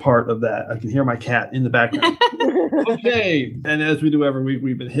part of that. I can hear my cat in the background. Okay, and as we do every week,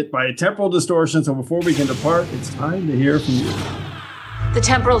 we've been hit by a temporal distortion. So before we can depart, it's time to hear from you. The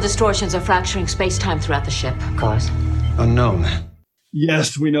temporal distortions are fracturing space-time throughout the ship. Cause? Unknown.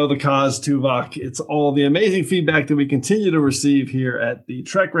 Yes, we know the cause, Tuvok. It's all the amazing feedback that we continue to receive here at the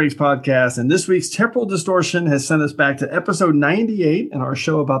Trek Ranks podcast. And this week's temporal distortion has sent us back to episode 98 and our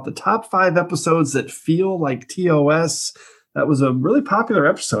show about the top 5 episodes that feel like TOS. That was a really popular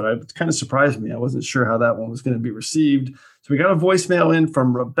episode. It kind of surprised me. I wasn't sure how that one was going to be received. So we got a voicemail in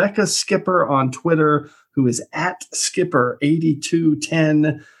from Rebecca Skipper on Twitter, who is at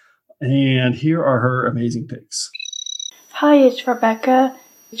Skipper8210. And here are her amazing picks. Hi, it's Rebecca.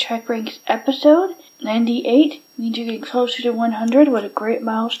 Trek Ranks episode 98 means you're getting closer to 100. What a great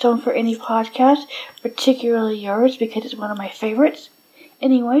milestone for any podcast, particularly yours, because it's one of my favorites.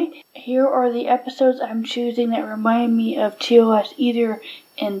 Anyway, here are the episodes I'm choosing that remind me of TOS, either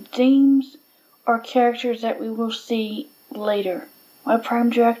in themes or characters that we will see later. My prime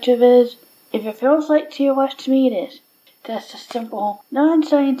directive is, if it feels like TOS to me, it is. That's a simple,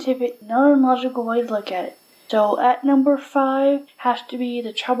 non-scientific, non-logical way to look at it. So at number 5 has to be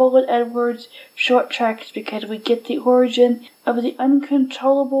The Trouble with Edwards short tracks, because we get the origin of the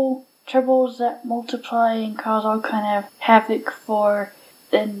uncontrollable troubles that multiply and cause all kind of havoc for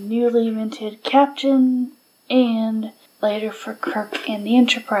the newly minted captain, and later for Kirk and the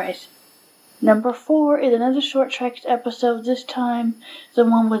Enterprise. Number 4 is another short tracks episode, this time the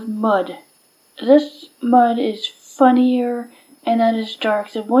one with Mud. This Mud is funnier and not as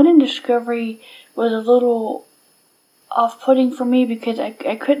dark. The one in Discovery was a little off-putting for me because I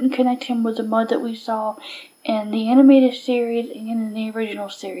couldn't connect him with the Mud that we saw in the animated series and in the original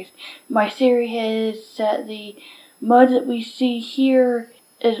series. My theory is that the Mud that we see here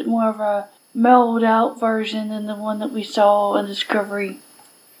is more of a mellowed out version than the one that we saw in Discovery.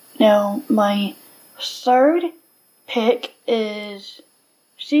 Now, my third pick is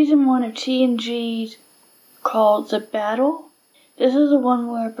season 1 of TNG's called The Battle. This is the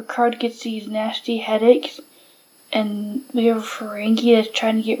one where Picard gets these nasty headaches, and we have Ferengi that's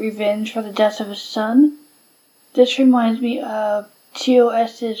trying to get revenge for the death of his son. This reminds me of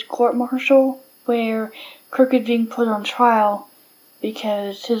TOS's court-martial, where Kirk is being put on trial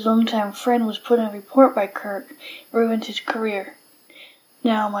because his longtime friend was put in a report by Kirk, ruined his career.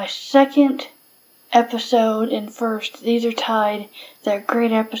 Now, my second episode and first, these are tied. They're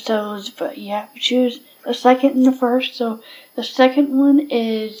great episodes, but you have to choose the second and the first. So the second one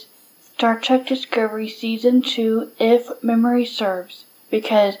is Star Trek Discovery Season 2, If Memory Serves,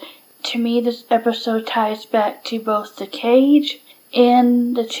 because to me this episode ties back to both The Cage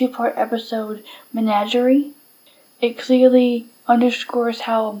and the 2-part episode Menagerie. It clearly underscores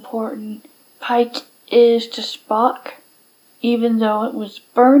how important Pike is to Spock, even though it was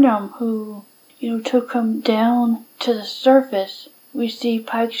Burnham who, took him down to the surface. We see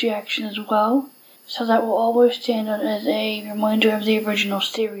Pike's reaction as well. so that will always stand out as a reminder of the original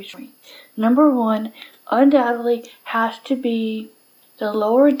series. Number 1 undoubtedly has to be the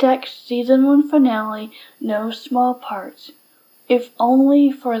Lower Decks Season 1 finale, No Small Parts. If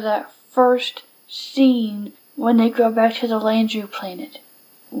only for that first scene when they go back to the Landru planet.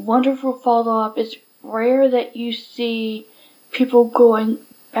 Wonderful follow-up. It's rare that you see people going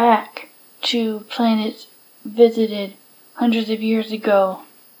back to planets visited hundreds of years ago.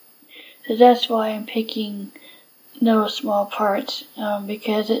 So that's why I'm picking No Small Parts,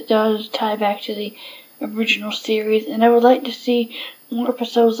 because it does tie back to the original series, and I would like to see more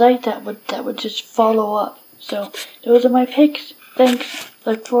episodes like that would just follow up. So those are my picks. Thanks.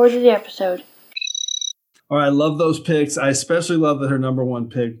 Look forward to the episode. All right, I love those picks. I especially love that her number 1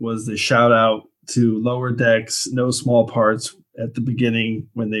 pick was the shout out to Lower Decks, No Small Parts at the beginning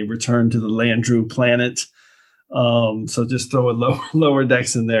when they returned to the Landru planet. So just throwing Lower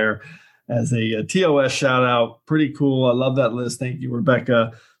Decks in there as a TOS shout out. Pretty cool. I love that list. Thank you,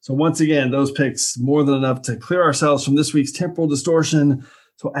 Rebecca. So once again, those picks more than enough to clear ourselves from this week's temporal distortion.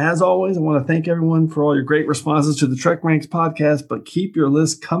 So as always, I want to thank everyone for all your great responses to the Trek Ranks podcast, but keep your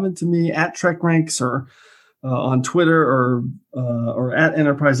list coming to me at Trek Ranks or on Twitter or at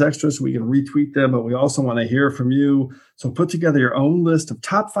Enterprise Extra so we can retweet them, but we also want to hear from you. So put together your own list of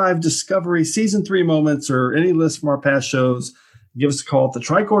top 5 Discovery Season 3 moments or any list from our past shows. Give us a call at the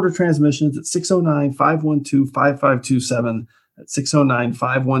Tricorder Transmissions at 609-512-5527, at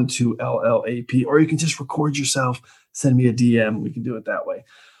 609-512-LLAP, or you can just record yourself, send me a DM. We can do it that way.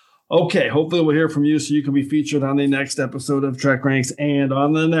 Okay, hopefully we'll hear from you so you can be featured on the next episode of Trek Ranks. And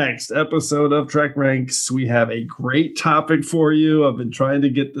on the next episode of Trek Ranks, we have a great topic for you. I've been trying to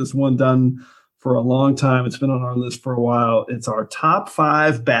get this one done for a long time. It's been on our list for a while. It's our top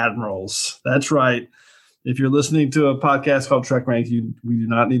 5 Badmirals. That's right. If you're listening to a podcast called Trek Ranks, we do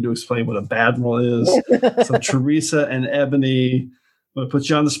not need to explain what a Badmiral is. So Teresa and Ebony, I'm going to put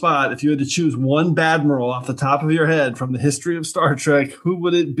you on the spot. If you had to choose one Badmiral off the top of your head from the history of Star Trek, who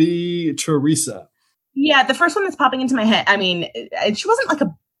would it be, Teresa? Yeah, the first one that's popping into my head, I mean, she wasn't like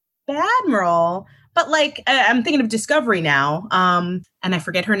a Badmiral, but like I'm thinking of Discovery now, and I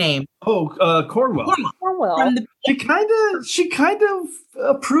forget her name. Oh, Cornwell. Cornwell. She kind of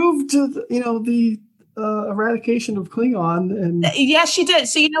approved, the eradication of Klingon, and yes, she did.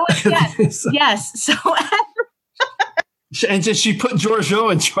 So you know what? Yes, yes. So. And she put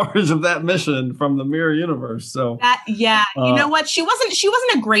Georgiou in charge of that mission from the Mirror Universe. So you know what? She wasn't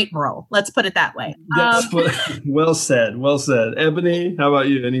a great role. Let's put it that way. Well said. Well said. Ebony, how about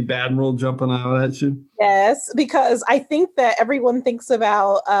you? Any bad role jumping out at you? Yes, because I think that everyone thinks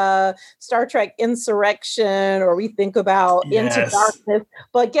about Star Trek Insurrection, or we think about Into Darkness.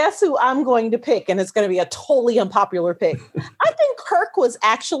 But guess who I'm going to pick? And it's going to be a totally unpopular pick. I think Kirk was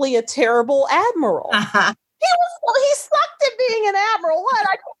actually a terrible admiral. He sucked at being an admiral. What?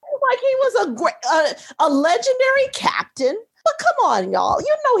 I feel like he was a legendary captain. But come on, y'all.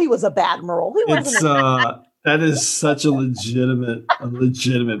 You know he was a badmiral. He wasn't. That is such a legitimate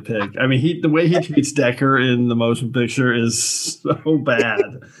pick. I mean, the way he treats Decker in the motion picture is so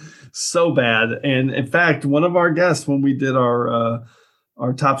bad, so bad. And in fact, one of our guests, when we did our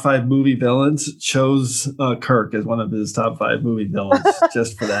top 5 movie villains, chose Kirk as one of his top 5 movie villains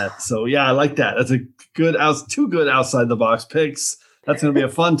just for that. So yeah, I like that. That's two good outside the box picks. That's going to be a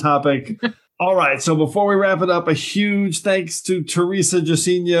fun topic. All right. So before we wrap it up, a huge thanks to Teresa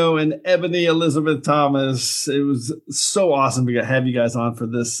Jacinho and Ebony Elizabeth Thomas. It was so awesome to have you guys on for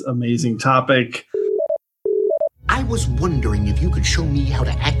this amazing topic. I was wondering if you could show me how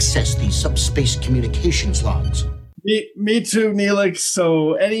to access these subspace communications logs. Me too, Neelix.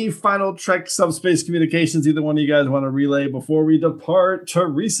 So any final Trek subspace communications either one of you guys want to relay before we depart?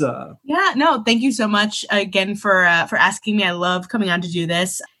 Teresa. Yeah, no, thank you so much again for asking me. I love coming on to do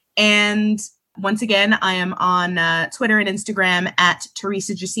this. And once again, I am on Twitter and Instagram at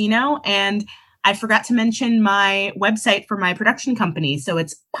Teresa Jacinho. And I forgot to mention my website for my production company. So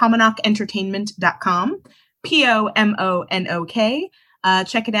it's Pomanokentertainment.com, POMONOK.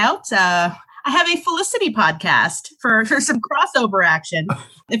 Check it out. I have a Felicity podcast for some crossover action.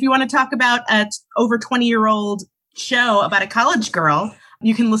 If you want to talk about an over 20-year-old show about a college girl,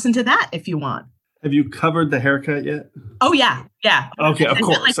 you can listen to that if you want. Have you covered the haircut yet? Oh, yeah. Yeah. Okay, of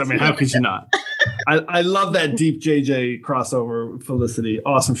course. I mean, how could you not? I love that deep JJ crossover, Felicity.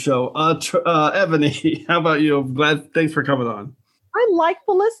 Awesome show. Ebony, how about you? Thanks for coming on. I like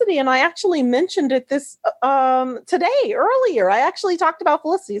Felicity, and I actually mentioned it this today earlier. I actually talked about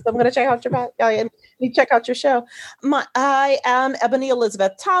Felicity, so I'm going to check out your show. I am Ebony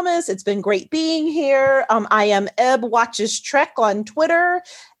Elizabeth Thomas. It's been great being here. I am Eb Watches Trek on Twitter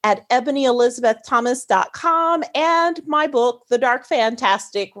at ebonyelizabeththomas.com, and my book, The Dark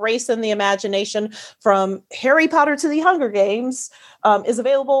Fantastic: Race and the Imagination, from Harry Potter to the Hunger Games, is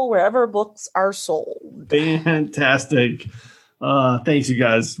available wherever books are sold. Fantastic. Thanks, you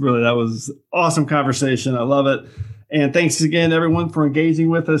guys. Really, that was awesome conversation. I love it. And thanks again, everyone, for engaging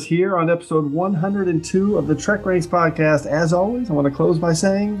with us here on episode 102 of the Trek Ranks podcast. As always, I want to close by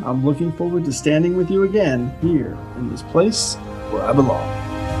saying I'm looking forward to standing with you again here in this place where I belong.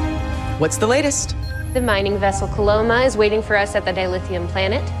 What's the latest? The mining vessel Coloma is waiting for us at the Dilithium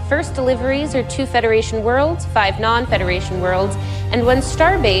planet. First deliveries are 2 Federation worlds, 5 non-Federation worlds, and 1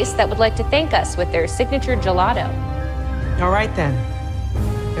 starbase that would like to thank us with their signature gelato. All right, then.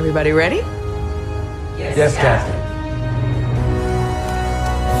 Everybody ready? Yes, Captain.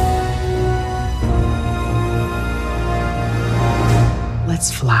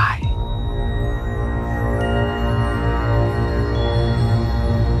 Let's fly.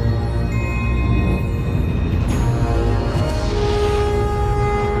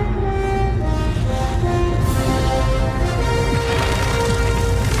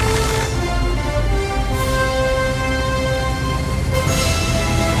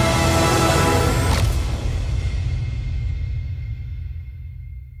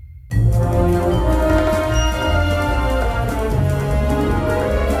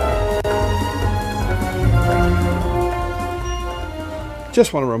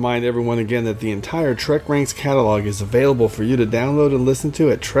 Just want to remind everyone again that the entire Trek Ranks catalog is available for you to download and listen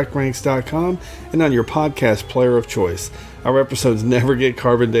to at trekranks.com and on your podcast player of choice. Our episodes never get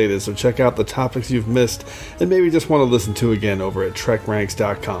carbon dated, so check out the topics you've missed and maybe just want to listen to again over at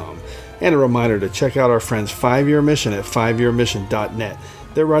trekranks.com. And a reminder to check out our friends 5-Year Mission at 5yearmission.net.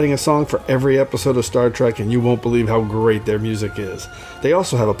 They're writing a song for every episode of Star Trek, and you won't believe how great their music is. They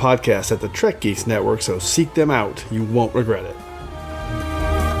also have a podcast at the Trek Geeks Network, so seek them out. You won't regret it.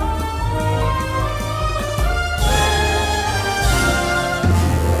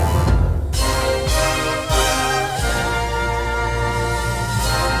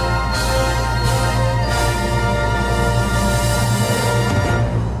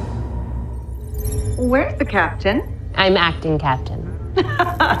 Where's the captain? I'm acting captain.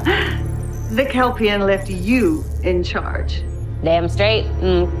 The Kelpian left you in charge. Damn straight.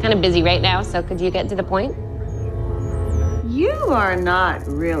 Kind of busy right now, so could you get to the point? You are not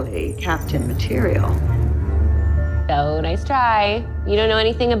really captain material. So nice try. You don't know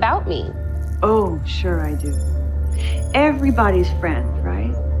anything about me. Oh, sure I do. Everybody's friend,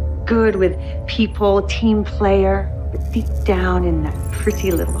 right? Good with people, team player. But deep down in that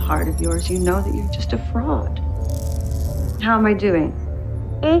pretty little heart of yours, you know that you're just a fraud. How am I doing?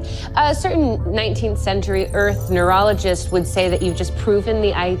 A certain 19th century Earth neurologist would say that you've just proven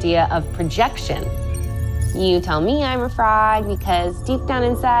the idea of projection. You tell me I'm a fraud because deep down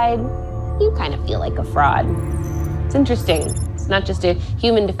inside, you kind of feel like a fraud. It's interesting. It's not just a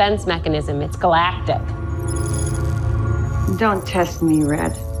human defense mechanism, it's galactic. Don't test me,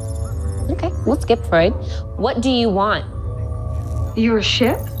 Red. Okay, we'll skip Freud. What do you want? Your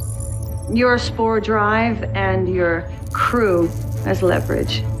ship, your spore drive, and your crew as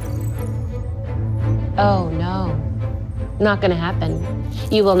leverage. Oh, no. Not gonna happen.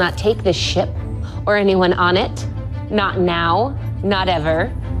 You will not take this ship or anyone on it. Not now. Not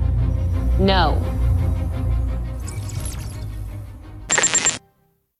ever. No.